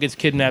 Now a girl gets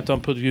kidnapped in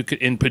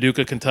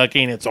Paducah,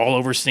 Kentucky, and it's all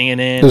over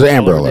CNN. There's an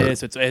Amber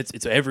Alert.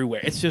 It's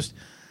everywhere. It's just.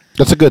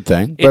 That's a good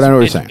thing, but I know what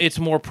you're saying. It's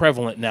more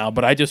prevalent now,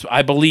 but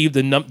I believe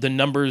the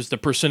numbers, the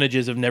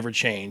percentages have never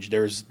changed.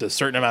 There's a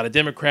certain amount of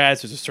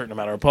Democrats, there's a certain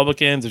amount of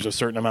Republicans, there's a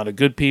certain amount of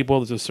good people,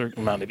 there's a certain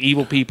amount of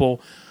evil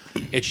people.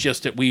 It's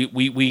just that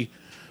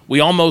we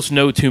almost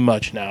know too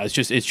much now.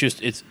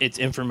 It's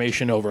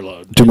information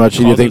overload. Too much?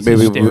 Do you think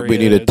maybe we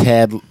need a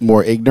tad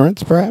more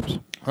ignorance, perhaps?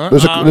 Huh?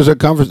 There's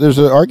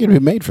an argument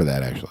to be made for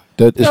that, actually.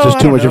 It's just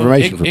too much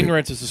information for people.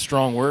 Ignorance is a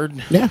strong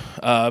word. Yeah.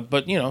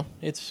 But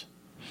it's.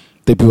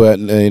 They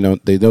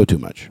know too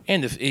much.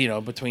 And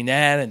between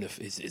that and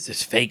is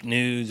this fake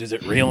news? Is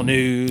it real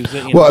news?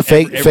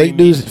 Fake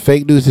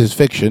news is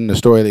fiction. The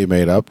story that you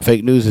made up.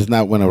 Fake news is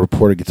not when a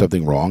reporter gets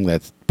something wrong.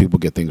 That's people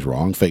get things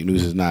wrong. Fake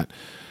news is not,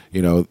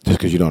 just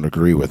because you don't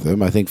agree with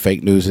them. I think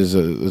fake news is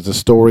a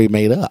story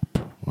made up.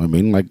 I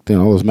mean, like,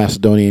 those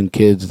Macedonian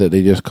kids that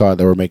they just caught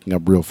that were making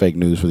up real fake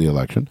news for the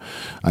election.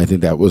 I think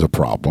that was a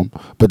problem.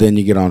 But then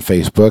you get on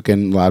Facebook,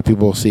 and a lot of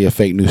people see a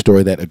fake news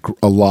story that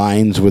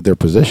aligns with their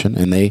position,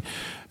 and they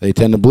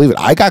tend to believe it.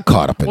 I got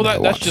caught up in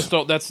that.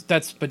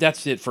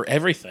 That's it for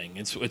everything.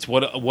 It's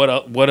what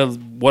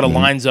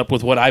aligns up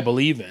with what I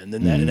believe in,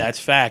 and that's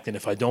fact. And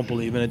if I don't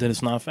believe in it, then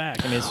it's not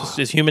fact. I mean,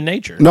 it's human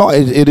nature. No,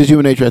 it is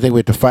human nature. I think we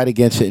have to fight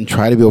against it and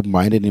try to be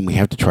open-minded, and we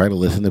have to try to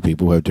listen to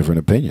people who have different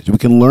opinions. We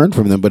can learn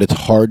from them, but it's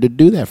hard to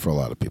do that for a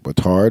lot of people.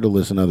 It's hard to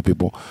listen to other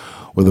people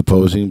with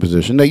opposing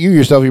position. Now,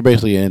 you're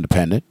basically an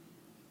independent.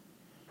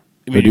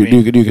 Do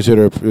you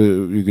consider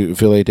you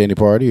affiliate to any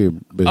party?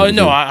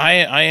 No,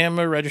 I am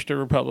a registered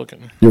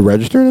Republican. You're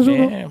registered as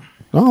well? Yeah.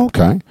 Oh,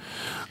 okay.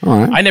 All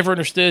right. I never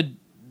understood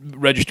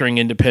registering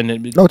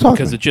independent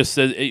because it just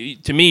says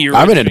to me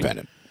I'm an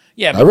independent.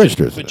 Yeah,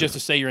 but just to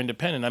say you're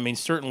independent, I mean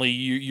certainly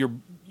you're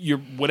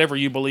whatever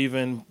you believe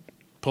in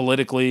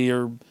politically,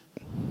 or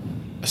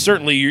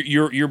certainly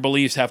your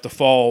beliefs have to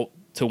fall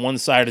to one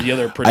side or the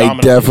other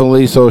predominantly. I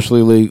definitely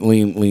socially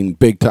lean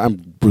big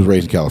time. I was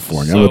raised in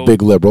California. I'm a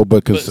big liberal,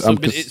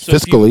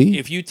 fiscally.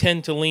 If you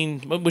tend to lean,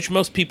 which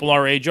most people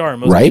our age are,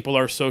 most people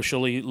are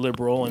socially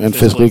liberal and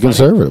fiscally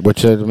conservative,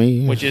 which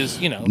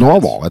is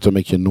normal. That's what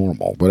makes you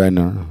normal. But I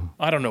know.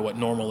 I don't know what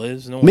normal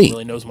is. No one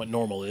really knows what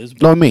normal is.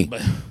 But, no, me.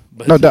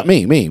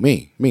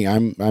 Me.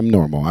 I'm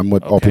normal. I'm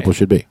what all people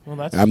should be.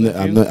 Well, I'm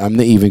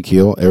the even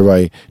keel.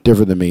 Everybody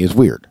different than me is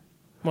weird.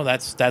 Well,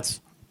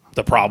 that's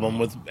the problem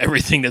with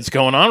everything that's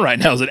going on right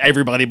now is that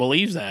everybody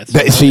believes that. So.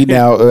 See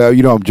now,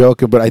 I'm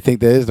joking, but I think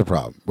that is the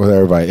problem with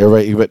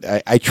everybody. But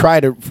I try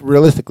to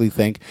realistically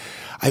think.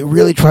 I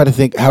really try to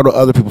think, how do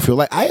other people feel?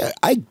 Like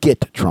I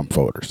get Trump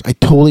voters. I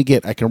totally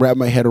get. I can wrap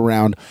my head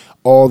around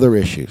all their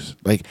issues.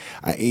 Like,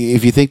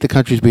 if you think the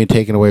country's being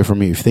taken away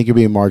from you, if you think you're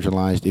being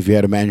marginalized, if you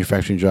had a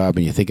manufacturing job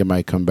and you think it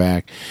might come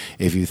back,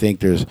 if you think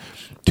there's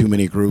too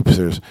many groups,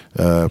 there's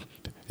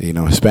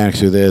Hispanics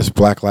do this,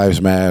 Black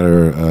Lives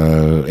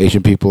Matter,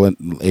 Asian people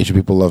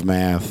love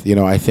math.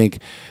 I think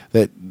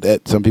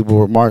that some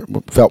people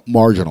felt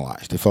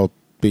marginalized. They felt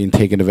being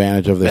taken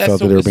advantage of. They felt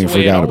that they were being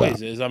forgotten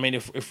about. Is. I mean,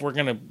 if we're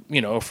gonna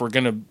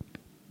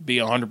be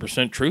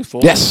 100%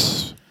 truthful,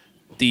 yes,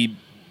 the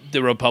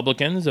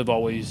Republicans have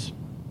always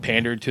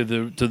pandered to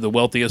the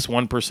wealthiest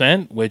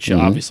 1%, which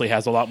obviously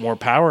has a lot more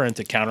power, and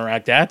to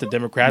counteract that, the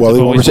Democrats have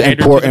always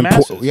pandered to the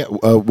masses.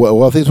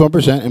 Wealthiest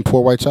 1% and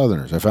poor white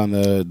Southerners. I found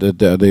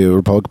the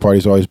Republican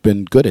Party's always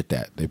been good at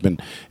that. They've been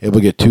able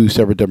to get two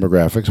separate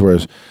demographics,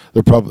 whereas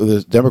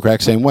the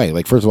Democrats same way.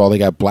 Like, first of all, they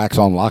got blacks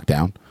on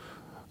lockdown.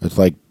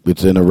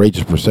 It's an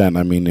outrageous percent.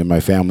 I mean, in my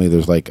family,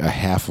 there's like a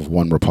half of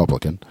one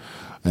Republican.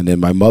 And then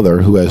my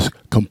mother, who has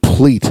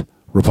complete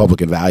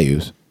Republican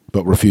values,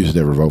 but refuses to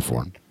ever vote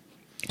for him.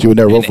 She would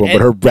never vote for him,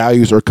 but her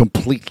values are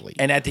completely.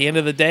 And at the end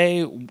of the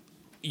day,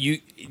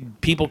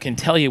 people can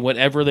tell you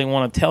whatever they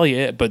want to tell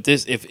you, but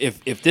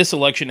if this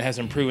election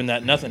hasn't proven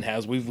that, nothing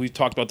has. We've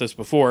talked about this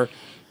before.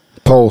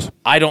 Polls.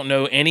 I don't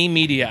know any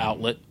media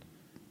outlet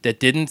that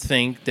didn't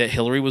think that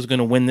Hillary was going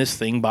to win this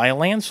thing by a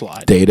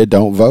landslide. Data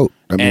don't vote.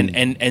 I mean,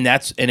 and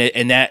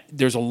that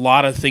there's a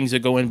lot of things that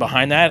go in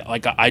behind that.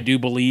 Like, I do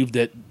believe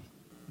that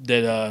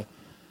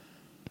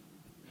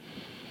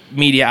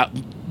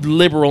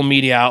liberal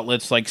media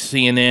outlets like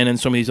CNN and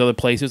some of these other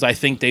places, I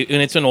think and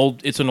it's an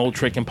old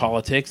trick in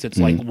politics. It's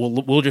like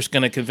we're just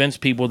going to convince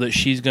people that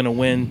she's going to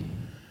win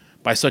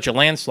by such a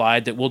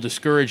landslide that will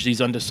discourage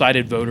these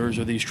undecided voters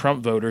or these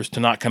Trump voters to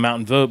not come out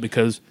and vote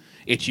because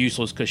it's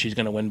useless because she's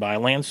going to win by a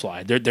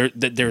landslide.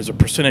 There's a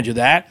percentage of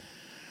that.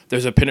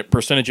 There's a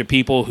percentage of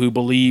people who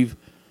believe,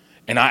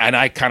 and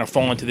I kind of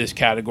fall into this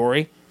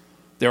category.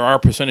 There are a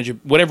percentage of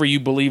whatever you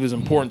believe is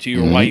important to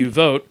you or why you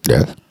vote.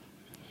 Yes.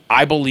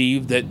 I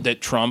believe that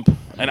Trump,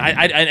 and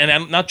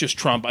I'm not just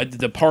Trump,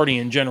 the party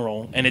in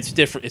general, and it's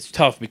different. It's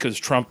tough because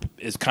Trump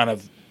is kind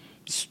of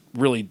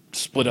really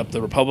split up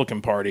the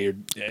Republican Party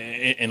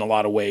in a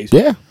lot of ways.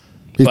 Yeah,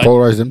 he's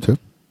polarized them too.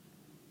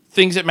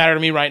 Things that matter to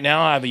me right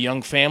now: I have a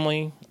young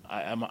family.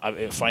 I'm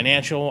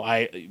financial.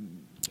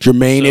 Your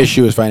main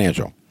issue is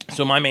financial.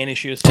 So my main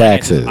issue is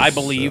taxes. I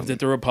believe that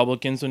the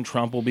Republicans and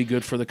Trump will be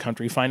good for the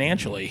country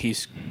financially.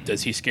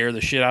 Does he scare the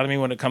shit out of me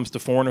when it comes to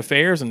foreign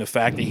affairs and the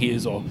fact that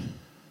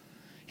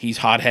he's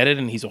hot-headed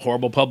and he's a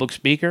horrible public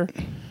speaker?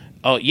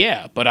 Oh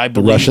yeah, but I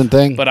believe the Russian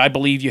thing. But I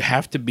believe you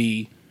have to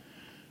be.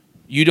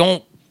 You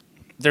don't.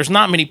 There's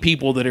not many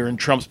people that are in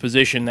Trump's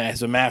position that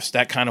has amassed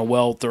that kind of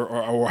wealth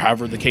or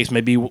however the case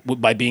may be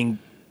by being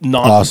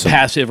not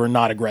passive or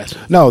not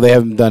aggressive. No, they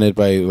haven't done it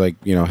by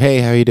hey,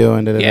 how you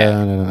doing?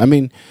 Da-da-da. I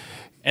mean,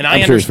 and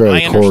I'm sure it's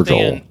very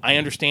cordial. I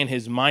understand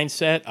his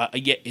mindset.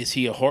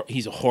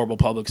 He's a horrible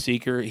public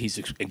speaker. He's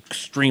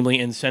extremely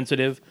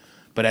insensitive.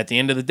 But at the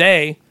end of the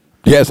day,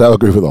 yes, I'll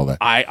agree with all that.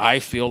 I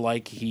feel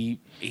like he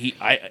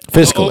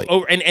fiscally.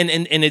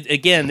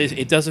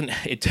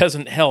 It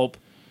doesn't help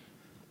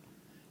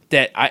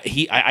that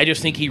I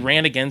just think he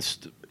ran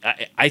against.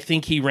 I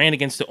think he ran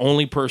against the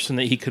only person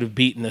that he could have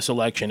beaten this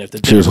election if the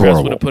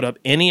Democrats would have put up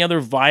any other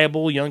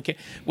viable young kid,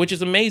 which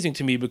is amazing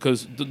to me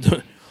because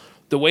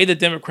the way the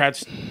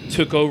Democrats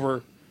took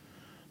over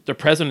the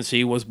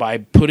presidency was by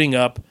putting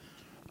up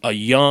a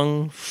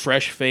young,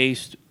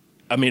 fresh-faced.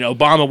 I mean,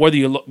 Obama,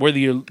 whether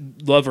you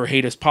love or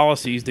hate his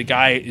policies, the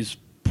guy is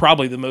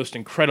probably the most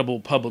incredible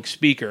public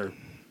speaker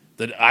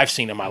that I've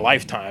seen in my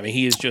lifetime. I mean,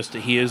 he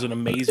is an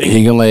amazing.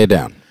 He can lay it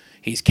down.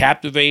 He's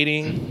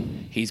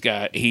captivating. He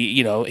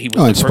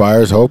was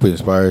inspires hope. He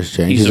inspires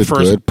change. He's a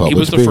good public He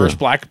was the speaker. First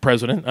black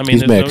president. I mean,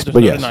 he's mixed,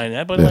 but yes. I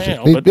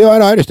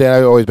understand.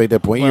 I always make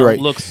that point. You're right.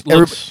 Looks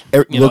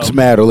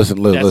matter.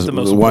 Listen.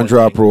 One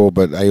drop rule,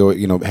 but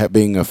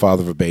being a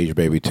father of a beige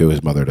baby too,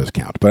 his mother does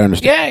count. But I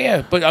understand.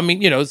 Yeah. But I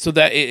mean,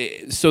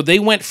 so they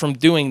went from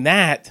doing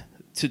that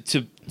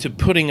to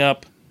putting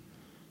up.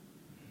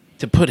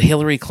 To put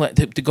Hillary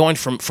Clinton to going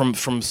from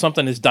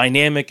something as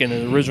dynamic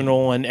and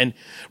original and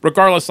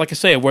regardless, like I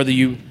say, whether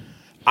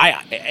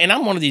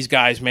I'm one of these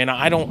guys, man.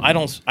 I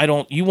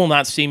don't. You will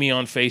not see me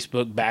on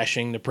Facebook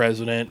bashing the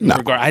president. No.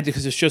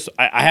 Because it's just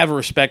I have a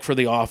respect for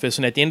the office,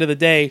 and at the end of the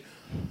day,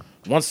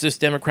 once this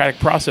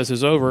democratic process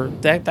is over,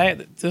 that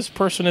this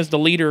person is the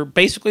leader,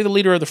 basically the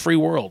leader of the free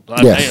world.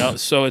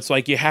 Yes. So it's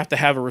like you have to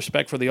have a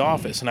respect for the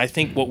office, and I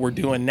think what we're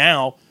doing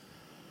now.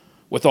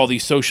 With all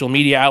these social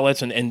media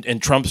outlets,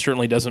 and Trump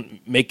certainly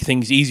doesn't make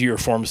things easier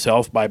for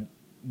himself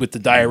with the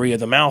diarrhea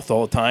of the mouth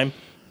all the time.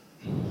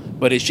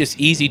 But it's just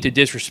easy to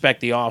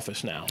disrespect the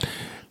office now.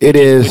 It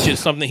is. Which is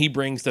something he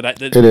brings that I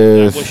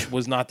wish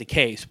was not the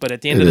case. But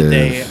at the end of the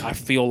day, I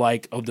feel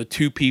like of the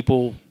two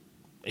people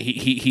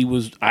he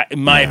was,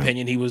 in my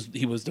opinion, he was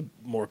the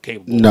more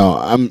capable. No,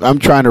 I'm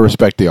trying to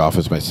respect the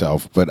office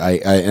myself, but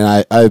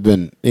I've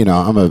been,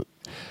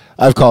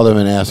 I've called him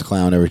an ass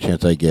clown every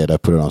chance I get. I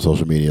put it on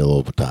social media a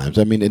little bit times.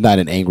 I mean, not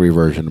an angry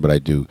version, but I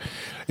do.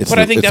 But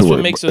I think that's what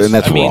makes us, and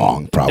that's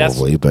wrong,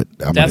 probably. But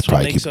I'm going to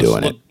probably keep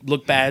doing it.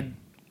 Look bad,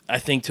 I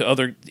think, to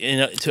other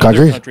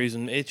other countries,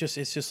 and it's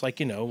just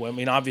like I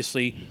mean,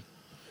 obviously,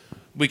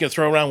 we can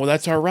throw around, well,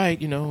 that's our right,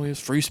 it's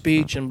free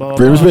speech and blah, blah,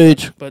 freedom of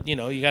speech. But you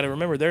got to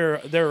remember, there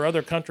are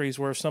other countries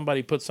where if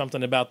somebody puts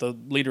something about the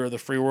leader of the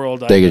free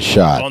world, they get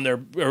shot on their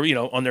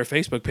on their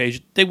Facebook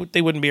page. They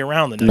wouldn't be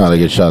around the next No, they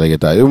get shot, they get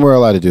died. And we're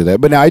allowed to do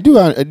that. But now I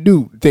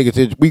do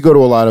think we go to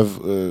a lot of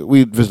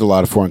we visit a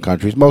lot of foreign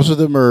countries. Most of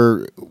them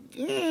are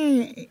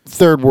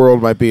third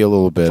world, might be a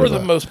little bit for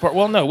the most part.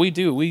 Well, no, we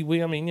do.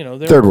 I mean,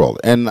 third world,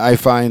 and I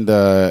find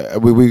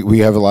we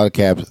have a lot of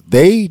cabs.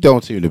 They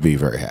don't seem to be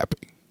very happy.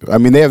 I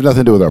mean, they have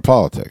nothing to do with our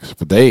politics,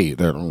 but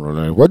they're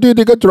what do you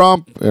think of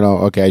Trump?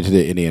 Okay, I just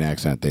did an Indian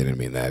accent. They didn't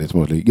mean that. It's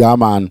mostly, yeah,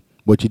 man,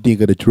 what you think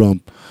of the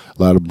Trump?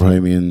 A lot of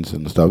Bahamians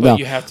and stuff. Well,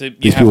 now,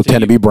 these people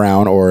tend to be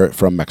brown or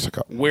from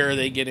Mexico. Where are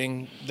they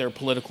getting their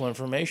political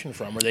information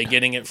from? Are they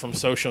getting it from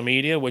social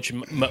media, which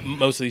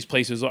most of these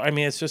places are? I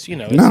mean, it's just,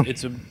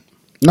 it's a...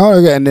 No,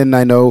 and then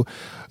I know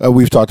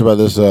we've talked about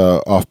this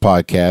off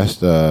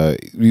podcast.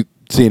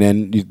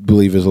 CNN, you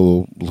believe, is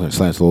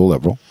slants a little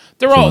liberal.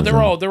 They're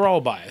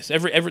all biased.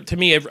 To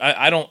me,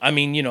 I don't. I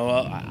mean,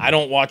 I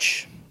don't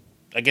watch.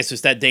 I guess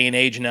it's that day and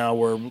age now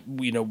where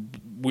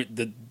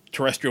the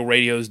terrestrial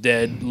radio is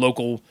dead.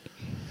 Local,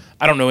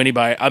 I don't know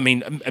anybody. I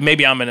mean,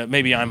 maybe I'm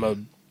a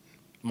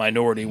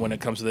minority when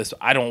it comes to this.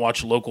 I don't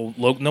watch local.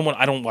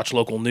 I don't watch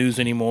local news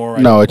anymore.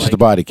 No, it's just the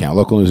body count.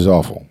 Local news is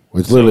awful.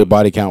 It's literally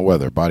body count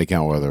weather.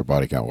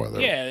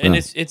 Yeah, and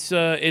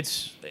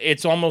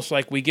it's almost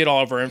like we get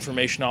all of our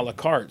information a la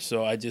carte.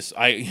 So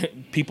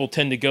people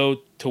tend to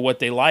go to what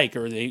they like,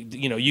 or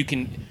you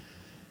can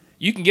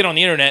get on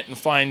the internet and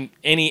find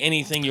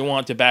anything you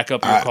want to back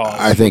up your cause,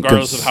 I think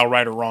regardless of how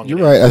right or wrong. You're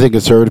right. I think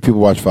conservative people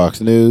watch Fox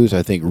News.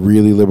 I think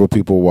really liberal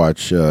people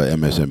watch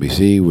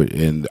MSNBC,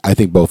 and I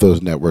think both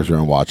those networks are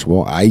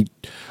unwatchable.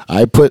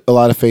 I put a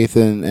lot of faith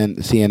in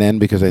CNN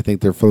because I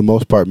think they're, for the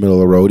most part, middle of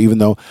the road, even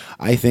though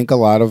I think a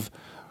lot of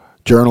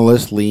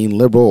journalists lean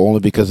liberal only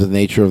because of the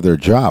nature of their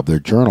job. They're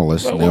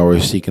journalists, and they're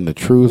always seeking the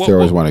truth. They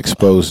always want to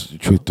expose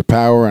truth to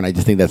power, and I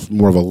just think that's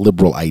more of a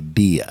liberal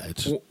idea.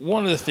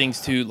 One of the things,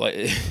 too,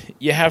 like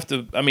you have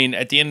to, I mean,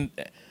 at the end,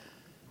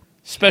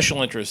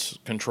 special interests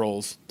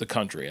controls the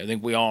country. I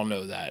think we all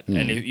know that.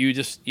 And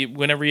if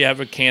whenever you have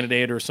a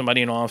candidate or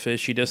somebody in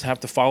office, you just have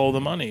to follow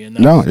the money. And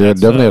you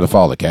definitely have to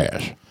follow the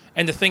cash.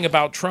 And the thing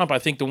about Trump, I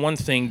think the one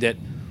thing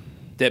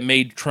that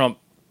made Trump,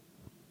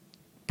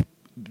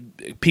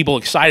 people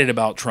excited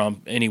about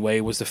Trump anyway,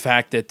 was the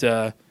fact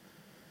that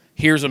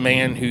here's a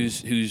man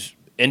who's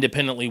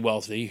independently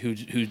wealthy,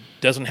 who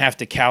doesn't have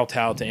to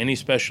kowtow to any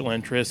special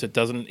interest. It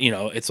doesn't,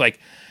 it's like,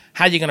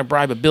 how are you going to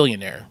bribe a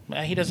billionaire?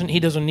 He doesn't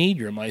need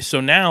your money. So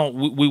now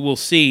we will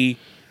see.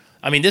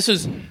 I mean, this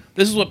is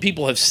what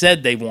people have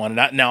said they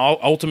wanted. Now,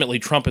 ultimately,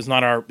 Trump is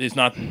not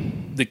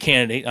the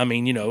candidate. I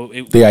mean,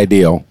 the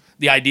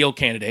ideal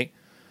candidate.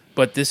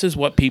 But this is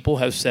what people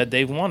have said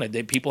they've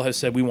wanted. People have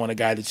said, we want a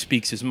guy that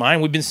speaks his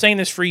mind. We've been saying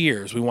this for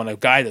years. We want a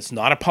guy that's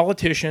not a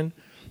politician,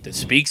 that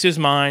speaks his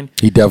mind.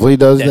 He definitely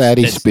does that.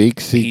 He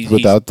speaks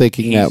without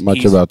thinking that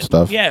much about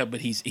stuff. Yeah,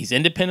 but he's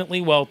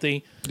independently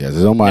wealthy. He has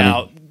his own money.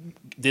 Now,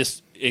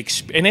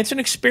 and it's an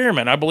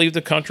experiment. I believe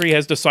the country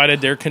has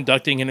decided they're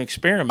conducting an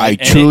experiment. I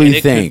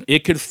truly think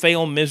it could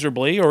fail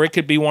miserably, or it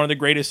could be one of the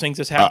greatest things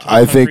that's happened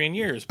to the country in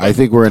years. I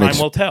think we're time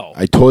will tell.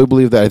 I totally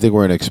believe that. I think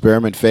we're in an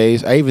experiment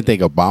phase. I even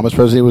think Obama's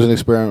presidency was an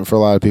experiment for a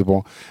lot of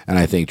people, and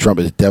I think Trump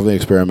is definitely an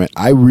experiment.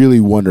 I really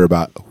wonder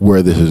about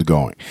where this is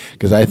going,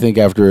 because I think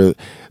after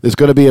there's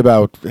going to be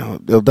about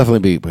it'll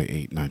definitely be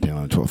 8, 9, 10,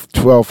 11,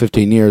 12,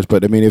 15 years.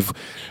 But I mean,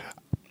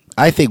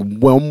 I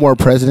think one more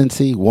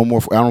presidency, I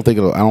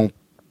don't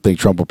think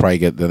Trump will probably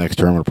get the next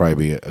term. It'll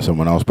probably be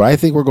someone else. But I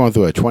think we're going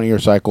through a 20-year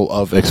cycle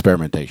of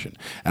experimentation.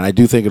 And I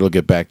do think it'll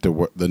get back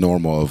to the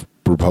normal of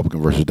Republican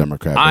versus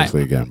Democrat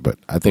basically again. But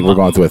I think we're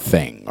going through a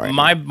thing right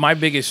now. My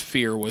biggest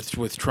fear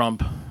with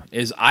Trump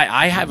is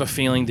I have a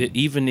feeling that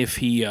even if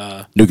he...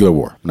 nuclear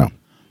war, no.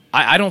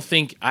 I don't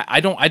think...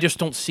 I just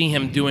don't see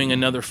him doing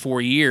another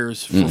 4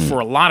 years for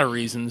a lot of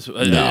reasons.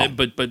 No.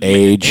 But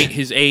age.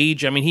 His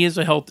age. I mean,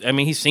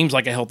 he seems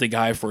like a healthy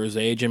guy for his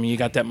age. I mean, you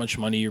got that much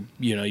money,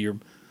 you're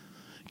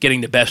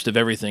getting the best of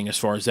everything as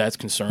far as that's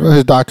concerned. Well,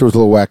 his doctor was a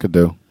little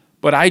wackadoo.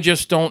 But I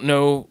just don't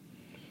know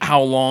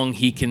how long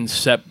he can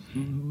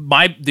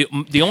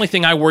the only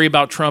thing I worry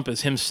about Trump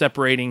is him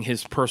separating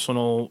his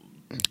personal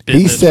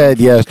business. He said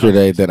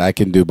yesterday that I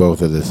can do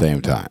both at the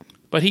same time.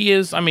 But he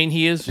is. I mean,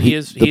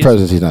 the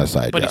presidency's not a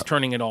side but job. he's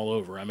turning it all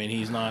over. I mean,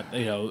 he's not.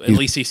 At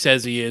least he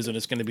says he is, and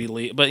it's going to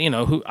be. But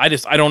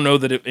I don't know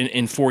that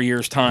in 4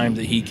 years' time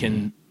that he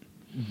can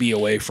be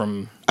away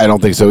from. I don't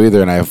think so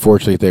either, and I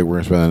unfortunately think we're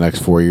going to spend the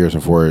next 4 years,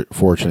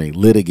 unfortunately,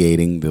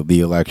 litigating the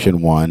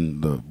election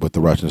with the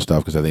Russian stuff,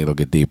 because I think it'll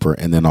get deeper,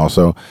 and then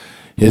also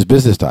his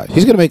business ties.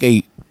 He's going to make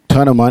a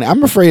ton of money.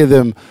 I'm afraid of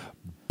them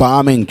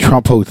bombing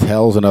Trump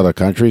hotels in other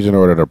countries in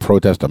order to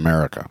protest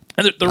America.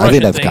 And the I think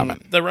Russian that's thing,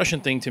 coming. The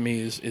Russian thing to me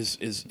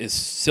is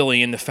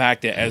silly in the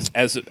fact that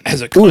as a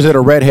Ooh, country, is it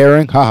a red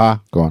herring? Haha.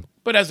 Go on.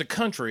 but as a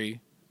country,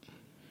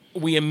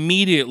 we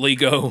immediately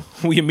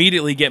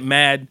get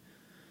mad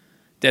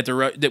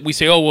that we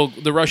say, oh well,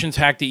 the Russians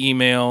hacked the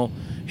email,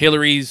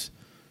 Hillary's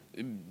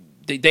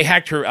they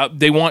hacked her.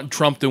 They want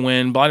Trump to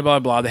win. Blah blah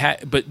blah.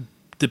 But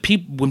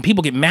when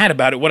people get mad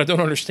about it, what I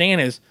don't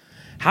understand is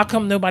how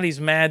come nobody's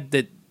mad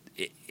that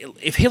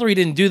if Hillary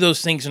didn't do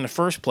those things in the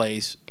first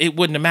place, it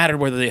wouldn't have mattered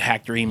whether they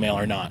hacked her email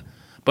or not.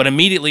 But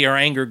immediately our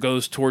anger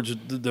goes towards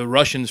the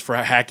Russians for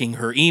hacking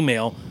her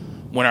email,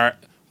 when our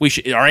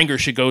anger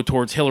should go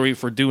towards Hillary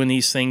for doing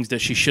these things that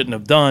she shouldn't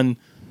have done.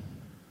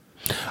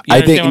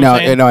 I think no,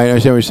 I understand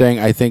what you're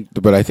saying.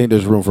 But I think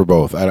there's room for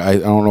both. I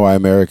don't know why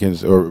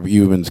Americans or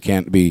humans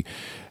can't be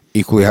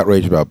equally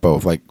outraged about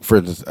both. Like, for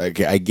instance,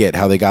 I get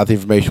how they got the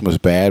information was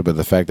bad, but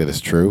the fact that it's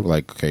true,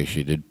 like, okay,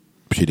 she did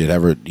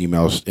have her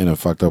emails in a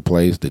fucked up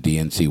place. The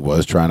DNC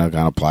was trying to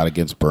kind of plot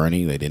against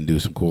Bernie. They didn't do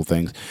some cool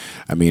things.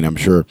 I mean, I'm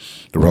sure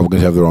the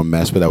Republicans have their own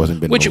mess, but that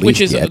wasn't been released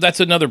which is yet. That's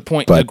another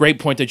point, a great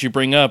point that you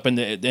bring up, and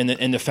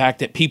the fact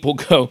that people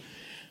go,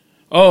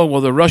 oh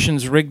well, the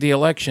Russians rigged the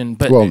election,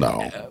 but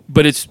no,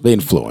 but it's they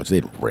influenced,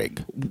 they didn't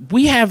rig.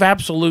 We have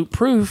absolute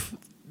proof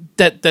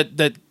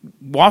that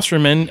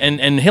Wasserman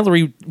and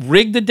Hillary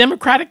rigged the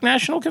Democratic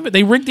National Convention.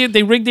 They rigged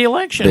the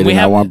election. They did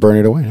not want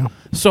Bernie to win. No.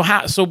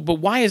 But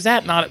why is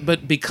that not?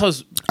 But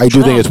because I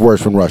do think it's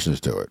worse when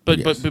Russians do it.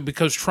 But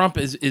because Trump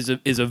is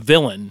a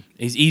villain.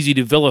 He's easy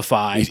to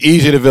vilify. He's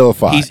easy to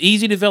vilify. He's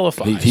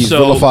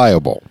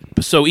vilifiable.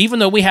 So even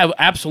though we have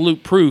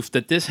absolute proof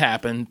that this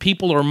happened,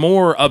 people are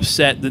more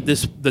upset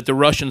that the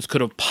Russians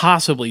could have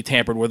possibly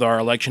tampered with our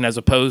election as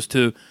opposed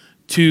to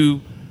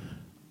two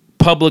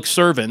public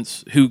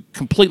servants who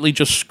completely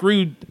just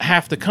screwed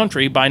half the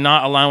country by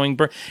not allowing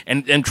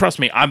and trust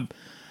me, I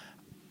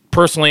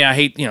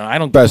hate, I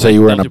don't. But I say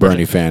you weren't a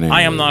Bernie fan. Anyway.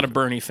 I am not a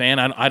Bernie fan.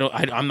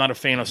 I'm not a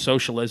fan of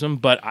socialism.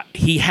 But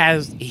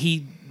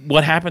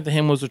what happened to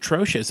him was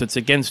atrocious. It's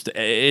against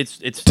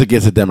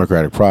the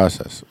democratic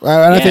process.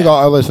 And I think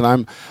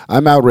listen,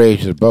 I'm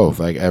outraged at both.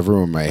 Like every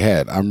room in my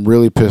head, I'm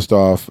really pissed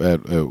off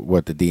at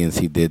what the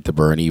DNC did to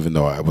Bernie. Even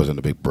though I wasn't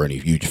a big Bernie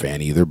huge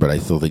fan either, but I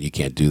still think you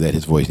can't do that.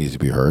 His voice needs to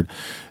be heard.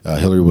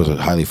 Hillary was a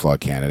highly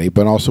flawed candidate,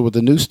 but also with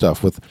the new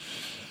stuff.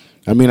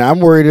 I'm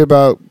worried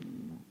about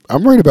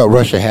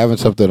Russia having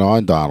something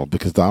on Donald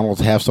because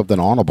Donald's have something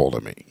honorable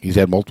to me. He's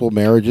had multiple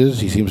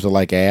marriages. He seems to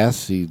like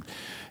ass.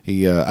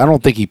 I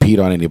don't think he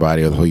peed on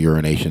anybody with the whole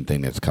urination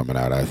thing that's coming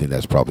out. I think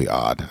that's probably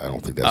odd. I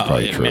don't think that's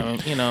probably true.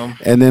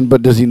 And then,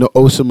 but does he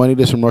owe some money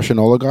to some Russian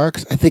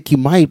oligarchs? I think he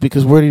might,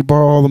 because where did he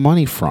borrow all the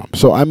money from?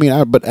 So I'd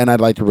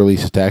like to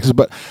release his taxes.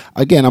 But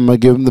again, I'm going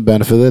to give him the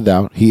benefit of the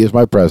doubt. He is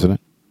my president.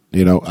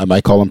 I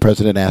might call him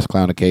President Ass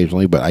Clown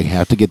occasionally, but I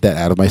have to get that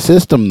out of my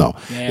system, though.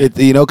 Yeah.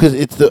 Because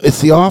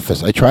it's the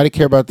office. I try to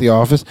care about the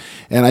office,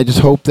 and I just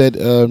hope that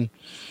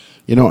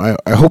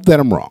I hope that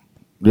I'm wrong.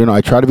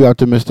 I try to be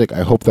optimistic.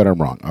 I hope that I'm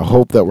wrong. I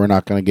hope that we're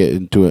not going to get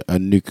into a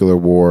nuclear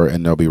war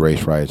and there'll be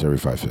race riots every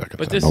 5 seconds.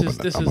 But I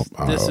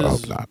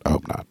hope not. I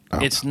hope not.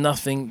 It's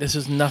nothing. This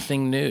is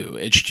nothing new.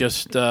 It's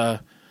just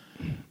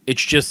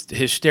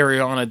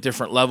hysteria on a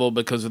different level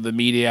because of the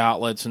media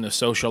outlets and the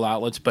social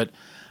outlets. But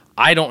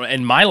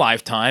in my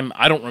lifetime,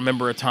 I don't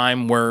remember a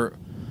time where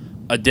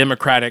a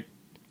Democratic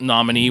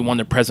nominee won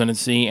the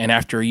presidency, and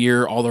after a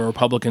year, all the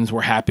Republicans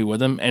were happy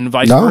with him, and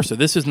vice versa.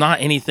 This is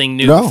not anything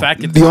new. No. The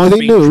fact that it's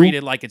being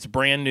treated like it's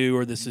brand new,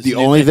 or this is the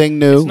only thing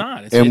new. It's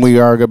not. And we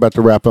are about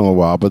to wrap in a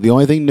while. But the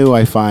only thing new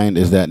I find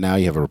is that now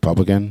you have a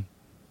Republican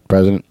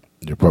president,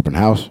 a Republican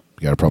House,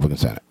 you got a Republican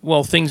Senate.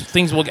 Well, things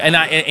will,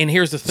 and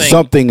here's the thing: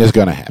 something is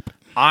going to happen.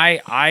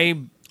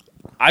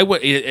 I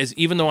would,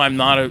 even though I'm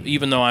not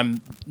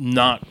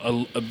a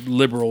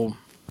liberal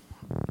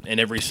in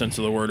every sense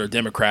of the word, or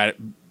Democrat.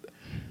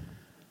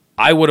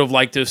 I would have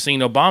liked to have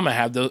seen Obama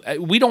have those.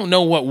 We don't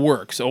know what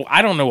works. So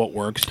I don't know what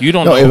works. You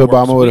don't know if what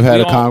Obama works. would have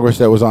had a Congress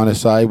that was on his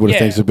side, would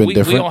things have been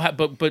different? We don't have,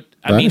 but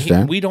I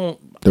mean, we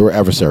don't. They were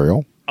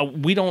adversarial.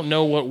 We don't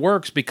know what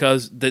works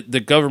because the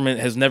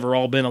government has never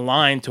all been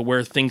aligned to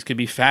where things could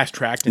be fast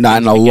tracked.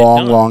 Not in a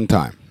long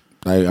time.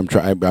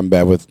 I'm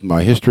bad with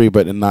my history,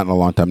 but not in a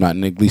long time. Not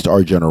in at least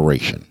our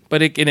generation.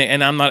 But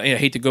and I'm not. I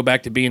hate to go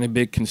back to being a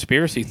big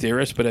conspiracy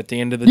theorist, but at the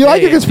end of the day, you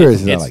like the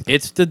conspiracies.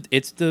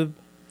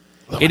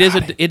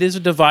 It is a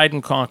divide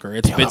and conquer.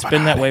 It's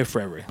been that way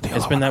forever.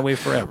 It's been that way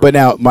forever. But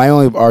now, my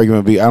only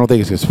argument would be, I don't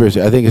think it's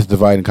conspiracy. I think it's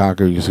divide and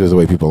conquer just because of the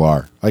way people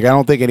are. Like, I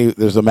don't think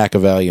there's a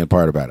Machiavellian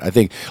part about it. I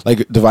think,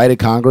 like, divided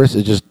Congress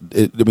is just,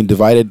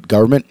 divided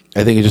government,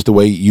 I think it's just the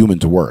way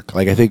humans work.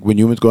 Like, I think when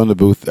humans go in the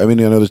booth, I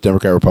know there's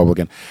Democrat,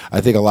 Republican. I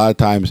think a lot of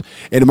times,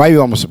 and it might be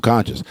almost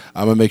subconscious,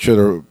 I'm going to make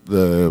sure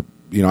I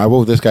vote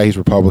with this guy, he's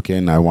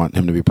Republican, I want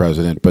him to be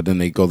president, but then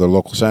they go to their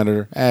local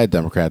senator,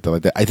 Democrat,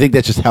 like that. I think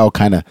that's just how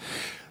kind of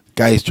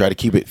guys try to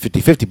keep it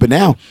 50-50. But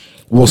now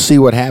we'll see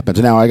what happens.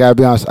 Now, I got to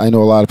be honest, I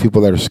know a lot of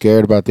people that are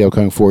scared about the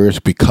upcoming 4 years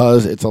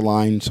because it's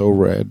aligned so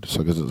red,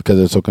 because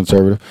it's so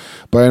conservative.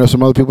 But I know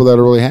some other people that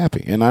are really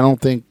happy. And I don't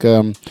think,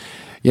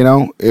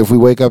 if we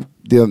wake up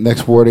the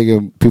next morning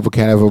and people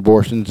can't have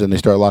abortions and they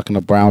start locking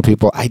up brown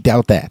people, I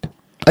doubt that.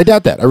 I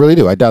really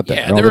do. I doubt that.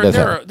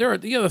 Yeah, there are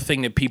the other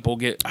thing that people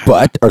get.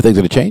 But are things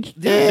going to change?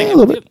 A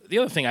little bit. The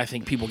other thing I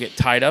think people get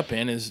tied up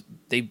in is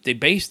they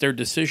base their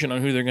decision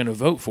on who they're going to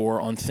vote for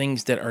on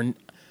things that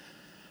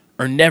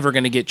are never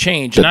going to get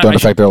changed. That don't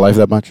affect their life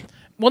that much?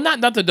 Well,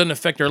 not that doesn't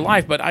affect their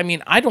life, but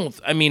and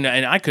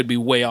I could be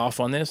way off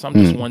on this. I'm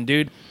just one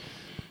dude.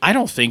 I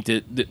don't think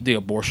that the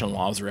abortion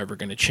laws are ever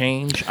going to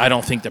change. I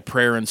don't think the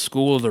prayer in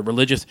school, the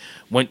religious,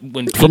 when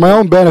people, for my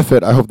own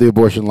benefit, I hope the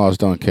abortion laws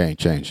don't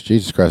change.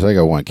 Jesus Christ, I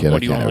got one kid. I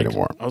can't have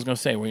anymore. I was going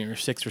to say, when you're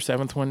 6th or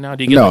 7th one now,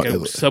 do you get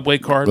a subway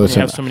card when you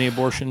have so many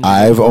abortions?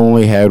 I've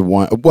only had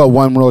one. Well,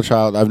 one real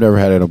child. I've never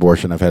had an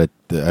abortion. I've had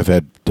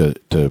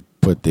to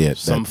put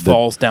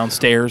falls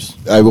downstairs.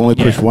 I've only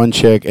pushed one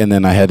chick, and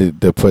then I had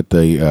to put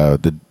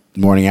the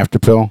morning after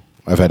pill.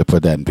 I've had to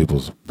put that in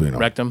people's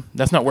rectum.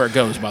 That's not where it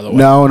goes, by the way.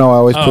 No, I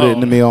always put it in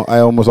the meal. I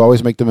almost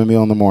always make them a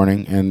meal in the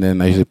morning, and then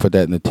I usually put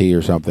that in the tea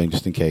or something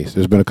just in case.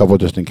 There's been a couple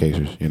just in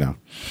cases,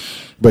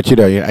 But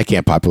I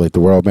can't populate the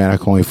world, man. I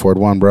can only afford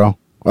one, bro.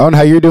 I don't know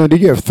how you're doing. Did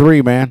you have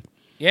 3, man?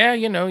 Yeah,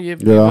 you've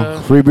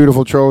 3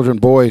 beautiful children,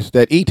 boys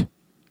that eat.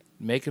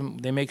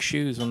 They make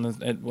shoes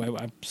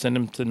I send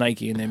them to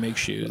Nike and they make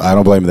shoes. I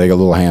don't blame them. They got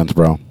little hands,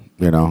 bro.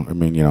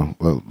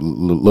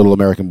 Little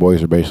American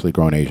boys are basically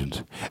grown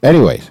Asians.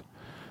 Anyways.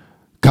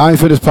 Common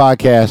Fitness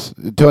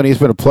Podcast. Tony, it's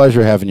been a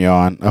pleasure having you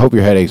on. I hope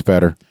your headache's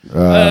better.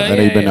 I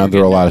know you've been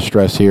under a lot of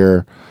stress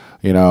here,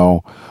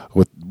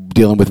 with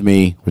dealing with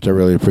me, which I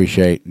really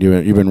appreciate.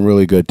 You've been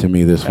really good to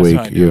me this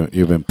week.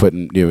 You've been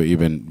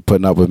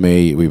putting up with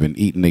me. We've been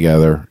eating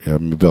together.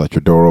 You've let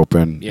your door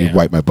open. Yeah. You've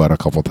wiped my butt a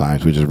couple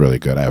times, which is really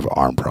good. I have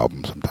arm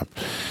problems sometimes.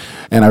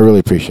 And I really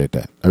appreciate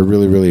that. I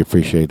really, really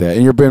appreciate that.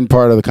 And you've been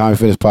part of the Common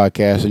Fitness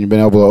Podcast, and you've been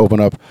able to open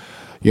up,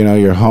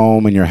 your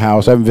home and your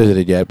house. I haven't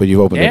visited yet, but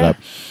you've opened it up.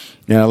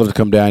 And I'd love to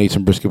come down and eat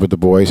some brisket with the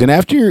boys. And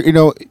after,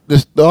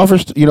 this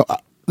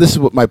is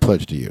what my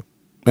pledge to you.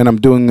 And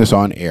I'm doing this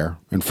on air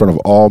in front of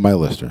all my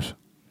listeners.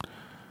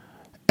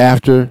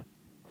 After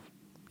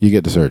you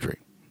get the surgery,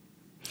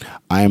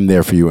 I am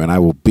there for you, and I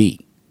will be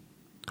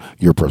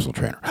your personal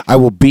trainer. I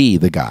will be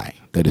the guy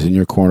that is in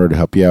your corner to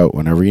help you out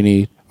whenever you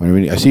need.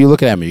 I see you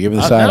looking at me. You're giving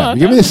me the side eye. You're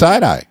giving me the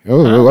side eye.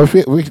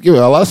 We give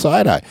a lot of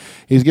side eye.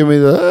 He's giving me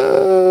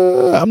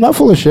the, I'm not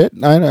full of shit.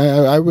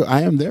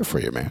 I am there for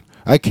you, man.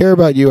 I care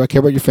about you. I care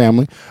about your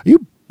family. Are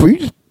you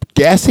just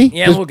gassy?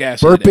 Yeah, a little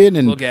gassy. Burping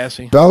and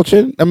gassy.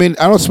 belching. I mean,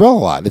 I don't smell a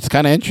lot. It's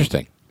kind of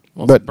interesting.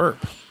 Well, but burp.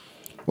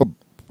 Well,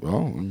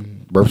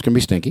 burps can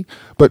be stinky.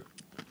 But,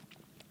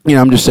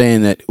 I'm just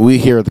saying that we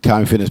here at the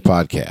Common Fitness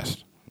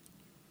Podcast,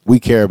 we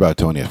care about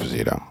Tony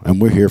Esposito,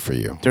 and we're here for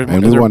you.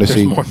 And we want to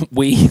see.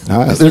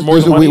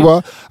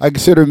 Well, I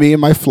consider me and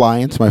my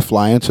Flyants. My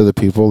Flyants are the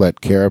people that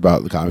care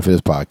about the Common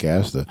Fitness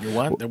Podcast.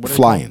 What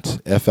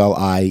Flyants,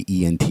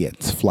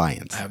 Flients,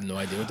 Flyants. I have no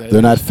idea what that is.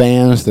 They're not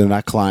fans. They're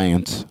not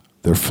clients.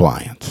 They're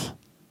Flyants.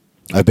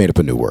 I've made up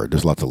a new word.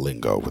 There's lots of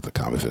lingo with the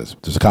Common Fitness.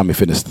 There's a Common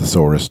Fitness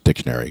Thesaurus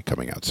dictionary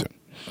coming out soon.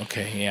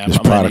 Okay, yeah. There's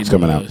products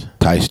coming out.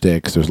 Thai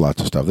sticks. There's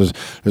lots of stuff. There's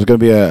going to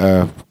be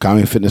a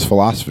Common Fitness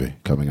philosophy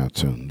coming out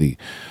soon. The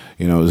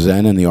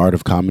Zen and the art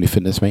of comedy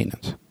fitness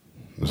maintenance.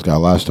 There's got a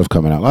lot of stuff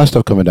coming out. A lot of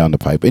stuff coming down the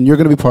pipe, and you're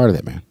going to be part of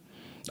that, man.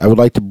 I would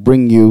like to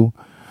bring you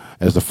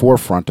as the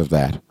forefront of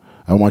that.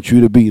 I want you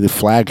to be the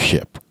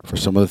flagship for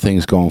some of the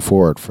things going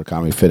forward for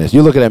comedy fitness.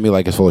 You're looking at me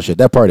like it's full of shit.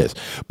 That part is,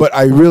 but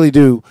I really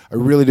do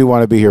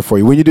want to be here for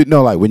you. When you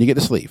when you get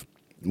the sleeve.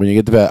 When you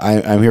get the best,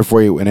 I'm here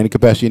for you in any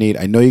capacity you need.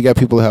 I know you got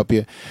people to help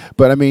you,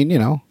 but we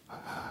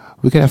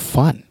can have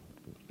fun.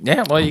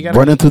 Yeah, well, you got to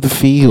running through the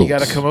fields. You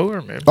got to come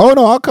over, man. Oh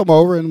no, I'll come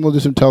over and we'll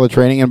do some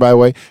teletraining. And by the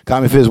way,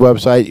 Common Fitness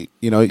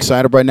website,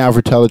 sign up right now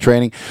for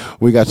teletraining.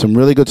 We got some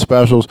really good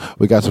specials.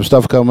 We got some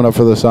stuff coming up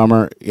for the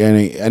summer.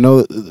 And I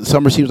know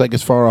summer seems like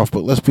it's far off,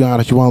 but let's be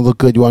honest. You want to look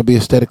good. You want to be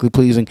aesthetically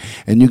pleasing,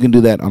 and you can do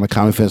that on the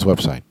Common Fitness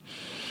website.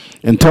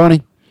 And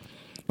Tony.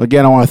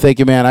 Again, I want to thank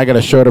you, man. I got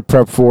a show to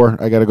prep for.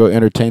 I got to go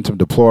entertain some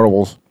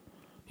deplorables.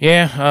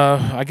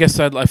 Yeah, I guess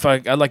I'd like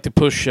to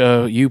push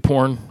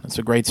YouPorn. It's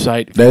a great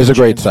site. That is a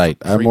great site.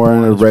 I'm more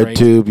into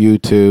RedTube,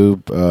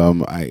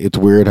 YouTube. It's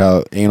weird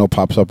how anal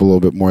pops up a little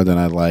bit more than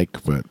I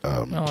like, but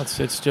well,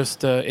 it's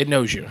just it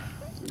knows you.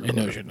 It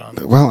knows you're done.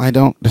 Well, I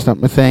don't. That's not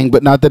my thing.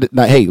 But not that.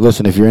 Hey,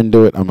 listen. If you're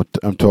into it, I'm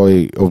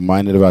totally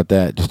open-minded about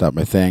that. Just not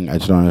my thing. I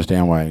just don't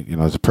understand why.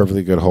 There's a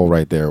perfectly good hole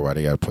right there. Why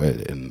do you got to put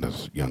it in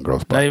this young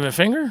girl's butt? Not even a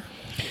finger.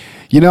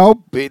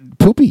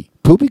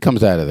 Poopy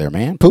comes out of there,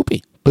 man.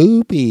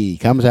 Poopy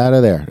comes out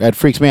of there. That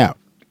freaks me out.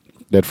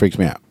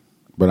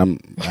 But I'm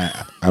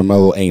a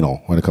little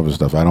anal when it comes to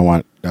stuff. I don't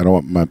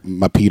want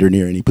my Peter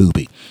near any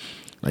poopy.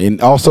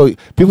 And also,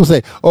 people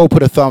say, "Oh,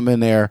 put a thumb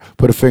in there,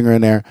 put a finger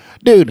in there."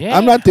 Dude, Yeah.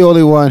 I'm not the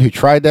only one who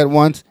tried that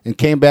once and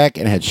came back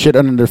and had shit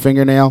under their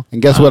fingernail.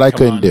 And guess what? I come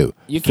couldn't on. do.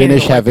 You can't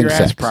Finish even wipe having your ass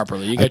sex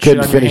properly. You I got shit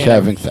couldn't on your finish hand.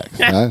 having sex.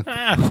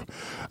 Huh?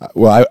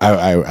 Well,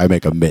 I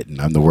make a mitten.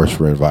 I'm the worst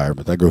for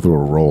environments. I go through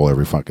a roll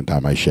every fucking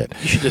time I shit.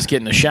 You should just get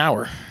in the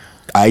shower.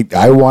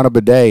 I want a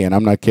bidet, and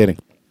I'm not kidding.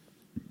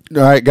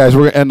 All right, guys,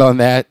 we're going to end on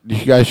that.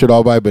 You guys should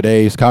all buy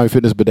bidets. Comedy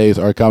Fitness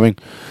bidets are coming.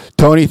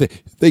 Tony,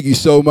 thank you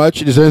so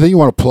much. Is there anything you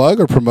want to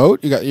plug or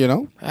promote?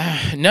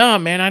 No,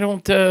 man, I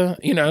don't.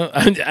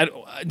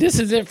 This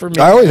is it for me.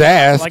 I always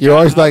ask. Like, You're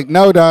always like,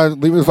 no, Don,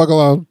 leave me the fuck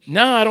alone.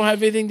 No, I don't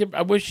have anything to.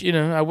 I wish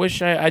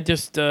I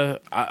just.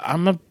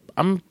 I'm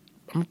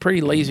a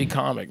pretty lazy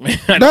comic, man.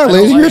 Not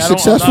lazy. You're a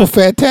successful,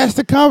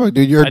 fantastic comic,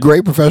 dude. You're a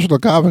great professional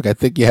comic. I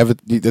think you have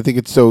it. I think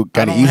it's so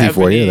kind of easy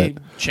for you. That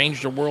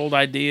change the world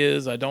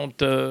ideas. I don't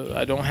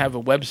have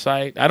a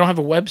website. I don't have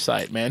a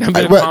website, man. I've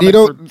been a Well,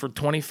 comic for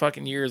 20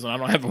 fucking years, and I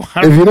don't have.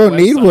 If you don't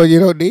need one, you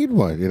don't need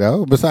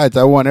one. Besides,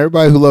 I want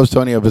everybody who loves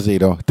Tony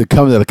Esposito to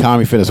come to the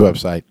Comedy Fitness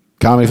website,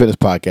 Comedy Fitness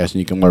Podcast, and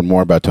you can learn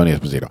more about Tony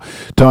Esposito.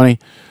 Tony,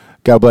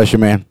 God bless you,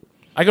 man.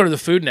 I go to the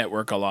Food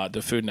Network a lot,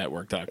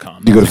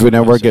 thefoodnetwork.com. You go to Food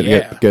Network, Maybe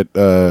get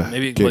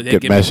they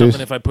give me messages.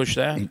 something if I push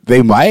that.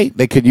 They might.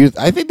 They could use.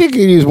 I think they could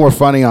use more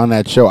funny on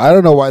that show. I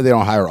don't know why they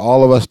don't hire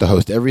all of us to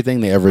host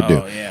everything they ever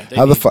do. Oh, yeah.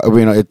 How the fuck?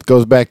 It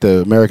goes back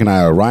to American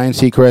Idol. Ryan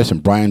Seacrest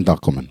and Brian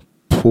Dunkelman.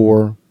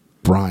 Poor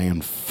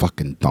Brian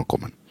fucking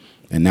Dunkelman.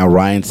 And now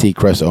Ryan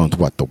Seacrest owns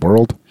what? The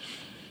World.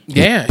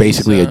 Yeah,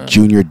 Basically a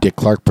junior Dick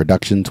Clark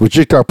Productions, which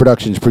Dick Clark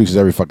Productions produces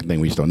every fucking thing.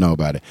 We just don't know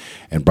about it.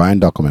 And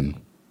Brian Dunkelman.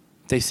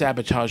 They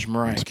sabotage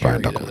Mariah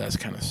Carey, though. That's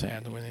kind of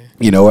sad.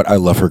 You know what? I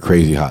love her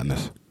crazy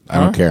hotness. I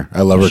don't care.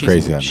 I love her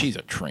crazy hotness. She's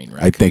a train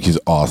wreck. I think she's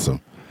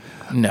awesome.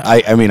 No.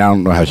 I mean, I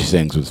don't know how she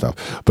sings and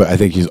stuff, but I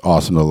think she's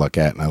awesome to look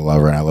at, and I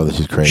love her, and I love that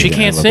she's crazy. She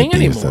can't sing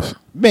anymore.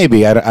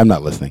 Maybe. I'm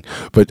not listening,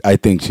 but I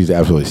think she's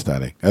absolutely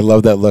stunning. I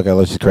love that look. I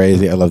love she's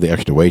crazy. I love the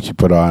extra weight she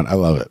put on. I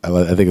love it.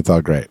 I think it's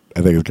all great.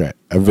 I think it's great.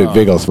 A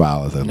big old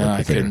smile as I look at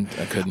her. I couldn't.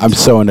 I'm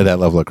so into that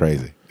level of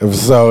crazy. I'm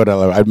so into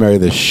that. I'd marry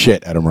the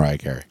shit out of Mariah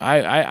Carey.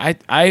 I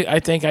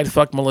think I'd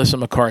fuck Melissa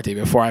McCarthy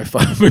before I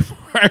fuck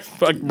Mariah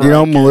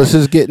Carey.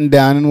 Melissa's getting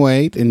down in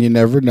weight, and you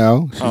never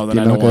know. Then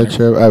I don't want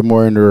her. I'm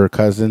more into her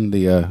cousin,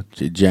 the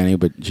Jenny,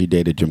 but she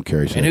dated Jim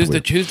Carrey. So and who's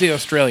the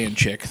Australian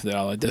chick?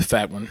 The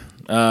fat one.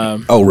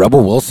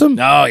 Rebel Wilson.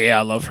 Oh yeah,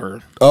 I love her.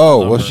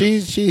 Oh,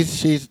 she's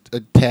a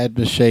tad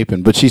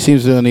misshapen, but she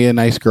seems to be a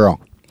nice girl.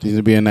 She's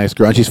to be a nice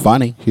girl, and she's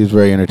funny. She's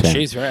very entertaining.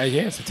 She's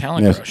it's a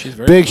talent girl. She's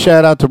very big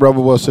shout out to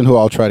Rebel Wilson, who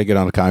I'll try to get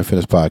on the Comedy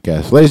Fitness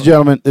podcast. Ladies and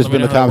gentlemen, this has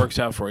been the Comedy. Works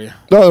out for you.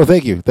 No,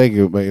 thank you. But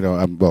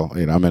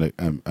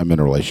I'm in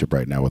a relationship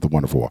right now with a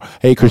wonderful.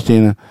 Hey,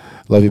 Christina,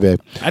 love you,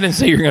 babe. I didn't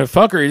say you were gonna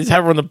fuck her. You just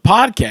have her on the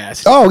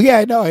podcast. Oh yeah,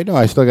 I know.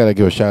 I still got to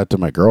give a shout out to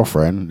my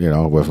girlfriend. If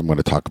I'm going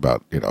to talk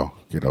about,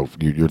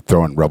 you're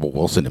throwing Rebel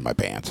Wilson in my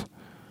pants.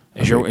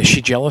 Is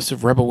she jealous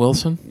of Rebel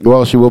Wilson?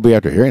 Well, she will be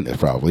after hearing this,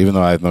 probably. Even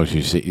though I know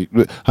she's...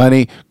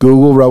 Honey,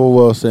 Google Rebel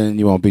Wilson.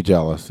 You won't be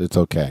jealous. It's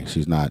okay.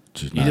 She's not...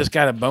 You just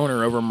got a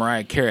boner over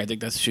Mariah Carey. I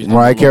think she's...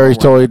 Mariah Carey's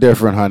totally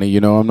different, honey.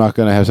 I'm not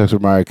going to have sex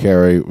with Mariah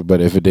Carey, but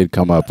if it did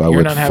come up, I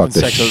would fuck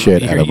the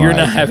shit out of Mariah You're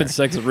not Carey. having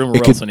sex with Rumor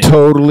It Wilson could either.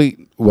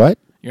 totally... What?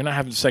 You're not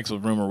having sex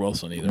with Rumor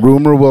Wilson either.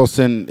 Rumor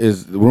Wilson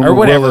is... Rumor or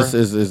whatever. Willis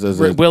is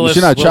Willis,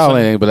 she's not child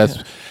Wilson. anything, but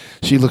that's...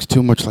 She looks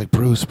too much like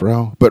Bruce,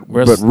 bro. But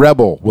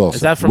Rebel Wilson.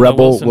 Is that from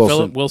Rebel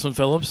Wilson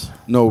Phillips?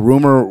 No,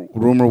 Rumor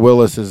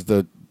Willis is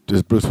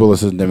Bruce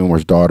Willis is Demi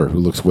Moore's daughter, who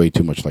looks way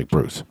too much like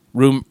Bruce.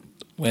 Wait a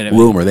minute.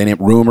 Rumor. They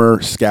named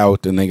Rumor,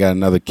 Scout, and they got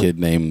another kid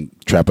named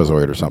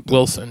Trapezoid or something.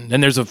 Wilson.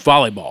 Then there's a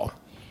volleyball.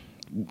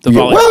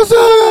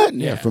 Wilson.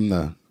 Yeah, from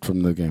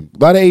the game. A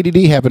lot of ADD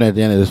happened at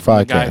the end of this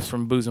podcast. The guy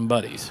from Bosom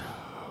Buddies.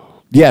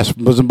 Yes,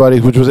 Bosom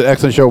Buddies, which was an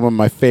excellent show. One of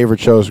my favorite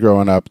shows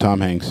growing up. Tom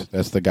Hanks.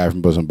 That's the guy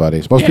from Bosom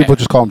Buddies. Most people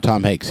just call him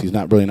Tom Hanks. He's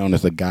not really known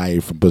as the guy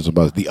from Bosom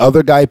Buddies. The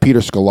other guy, Peter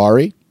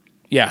Scolari,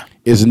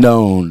 is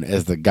known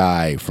as the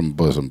guy from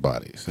Bosom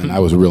Buddies. And I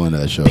was real into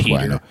that show. That's why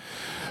I know.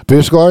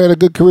 Peter Scolari had a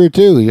good career,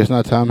 too. He's just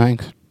not Tom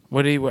Hanks.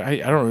 I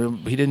don't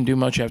know. He didn't do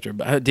much after.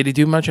 Did he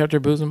do much after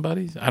Bosom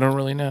Buddies? I don't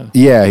really know.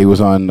 Yeah, he was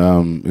on.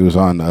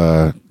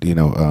 Newhart.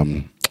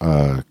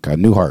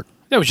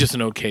 That was just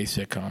an okay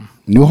sitcom.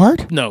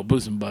 Newhart? No,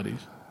 Bosom Buddies.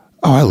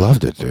 Oh, I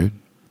loved it, dude.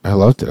 I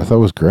loved it. I thought it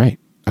was great.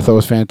 I thought it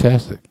was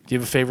fantastic. Do you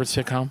have a favorite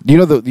sitcom?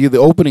 The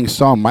opening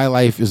song, "My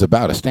Life Is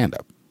About a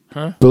Stand-Up."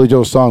 Huh? Billy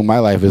Joel's song, "My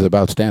Life Is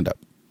About Stand-Up."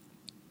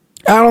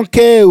 I don't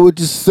care what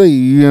you say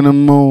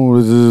anymore.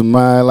 This is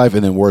my life,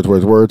 and then words.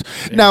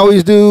 Yeah. Now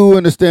he's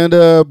doing a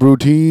stand-up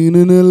routine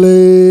in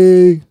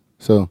L.A.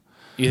 So.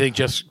 You think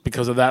just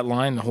because of that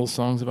line, the whole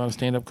song's about a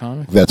stand-up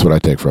comic? That's what I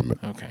take from it.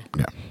 Okay.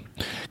 Yeah.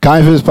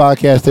 Comedy Fitness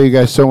podcast. Thank you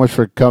guys so much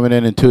for coming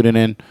in and tuning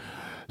in.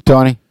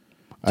 Tony,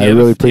 I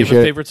really appreciate it. Do you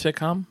have a favorite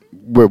sitcom?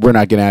 We're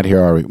not getting out of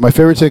here, are we? My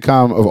favorite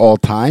sitcom of all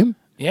time?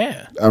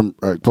 Yeah.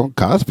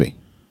 Cosby.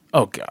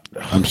 Oh, God.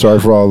 I'm sorry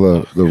for all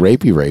the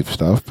rapey rape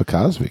stuff, but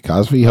Cosby.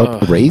 Cosby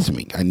helped raise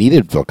me. I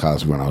needed Bill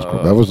Cosby when I was growing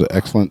up. That was an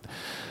excellent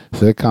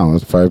sitcom.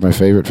 That's probably my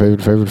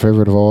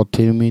favorite of all.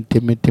 Timmy,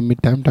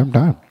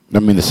 time. I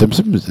mean, The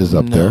Simpsons is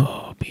up there.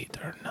 No,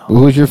 Peter, no.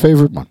 Who's your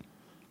favorite one?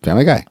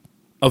 Family Guy.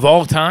 Of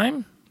all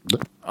time?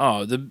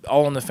 Oh,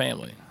 All in the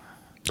Family.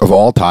 Of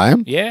all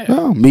time? Yeah.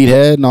 Oh,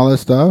 Meathead and all that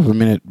stuff. I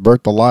mean, it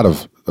birthed a lot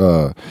of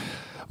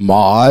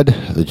Maude,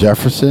 The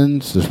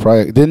Jeffersons. There's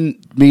probably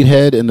didn't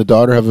Meathead and the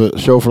daughter have a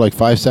show for like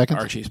 5 seconds?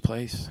 Archie's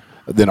Place.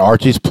 Then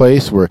Archie's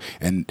Place,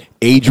 and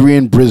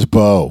Adrian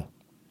Brisbois.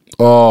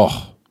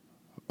 Oh,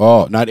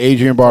 not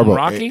Adrian Barbeau.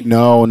 Rocky?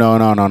 No.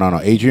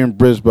 Adrian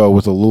Brisbois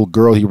was a little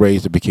girl he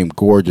raised that became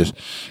gorgeous.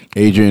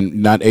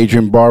 Not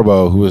Adrian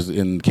Barbeau, who was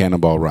in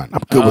Cannonball Run.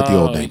 I'm good with the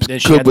old names.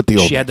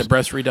 She had the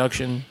breast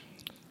reduction.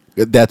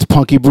 That's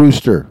Punky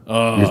Brewster.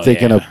 Oh, you're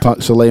thinking of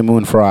Soleil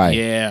Moon Frye.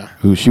 Yeah.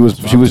 Who she was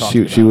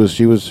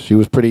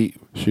pretty.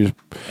 She was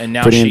and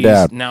now pretty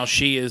endowed. Now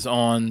she is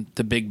on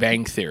The Big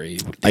Bang Theory,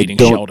 dating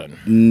Sheldon.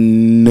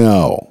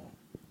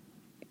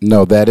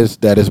 No, that is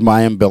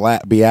Mayim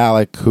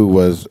Bialik, who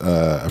was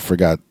I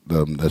forgot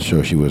that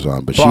show she was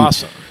on, but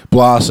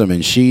Blossom,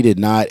 and she did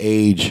not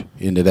age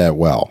into that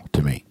well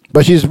to me.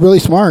 But she's really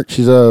smart.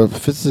 She's a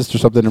physicist or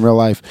something in real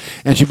life,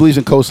 and she believes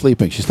in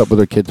co-sleeping. She slept with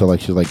her kid till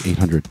she's like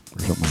 800 or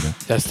something like that.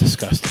 That's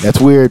disgusting.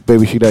 That's weird,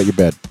 baby. She got out your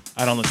bed.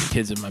 I don't let the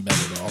kids in my bed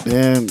at all.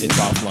 And it's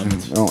off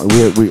limits.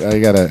 I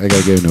gotta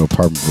get into an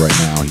apartment right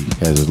now. He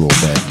has his little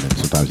bed, and then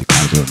sometimes he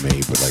climbs on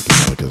me, but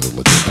because of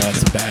legit.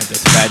 That's bad.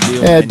 That's a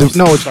bad deal.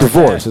 No, it's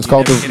divorce. It's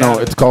called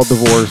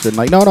divorce. And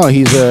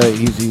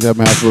he's at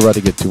my house. We're about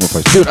to get 2 more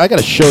places. Dude, I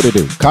got a show to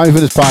do. Comedy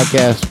Fitness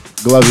Podcast.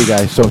 Love you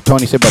guys. So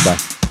Tony, say bye.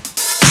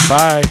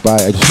 Bye.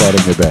 I just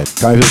farted in your bed.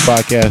 Comedy Fitness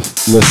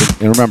Podcast. Listen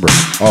and remember,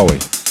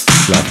 always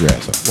laugh your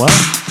ass off. What?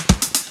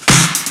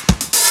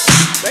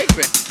 Thanks,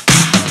 man.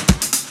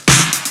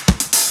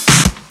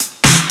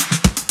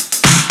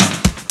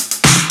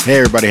 Hey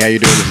everybody, how you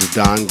doing? This is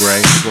Don Gray.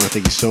 I just want to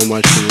thank you so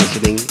much for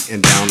listening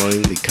and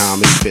downloading the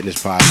Comedy Fitness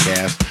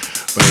Podcast.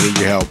 But I need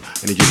your help.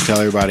 I need you to tell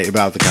everybody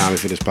about the Comedy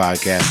Fitness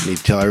Podcast. I need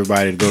to tell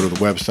everybody to go to the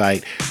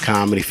website,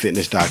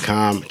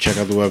 comedyfitness.com. Check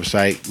out the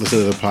website. Listen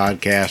to the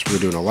podcast. We're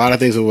doing a lot of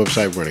things on the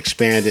website. We're going to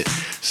expand it.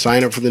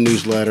 Sign up for the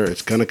newsletter.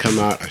 It's going to come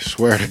out. I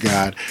swear to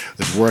God.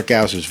 There's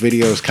workouts. There's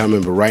videos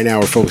coming. But right now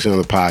we're focusing on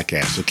the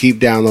podcast. So keep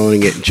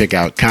downloading it and check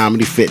out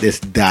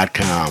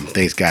comedyfitness.com.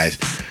 Thanks, guys.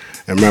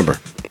 And remember,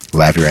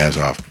 laugh your ass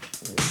off.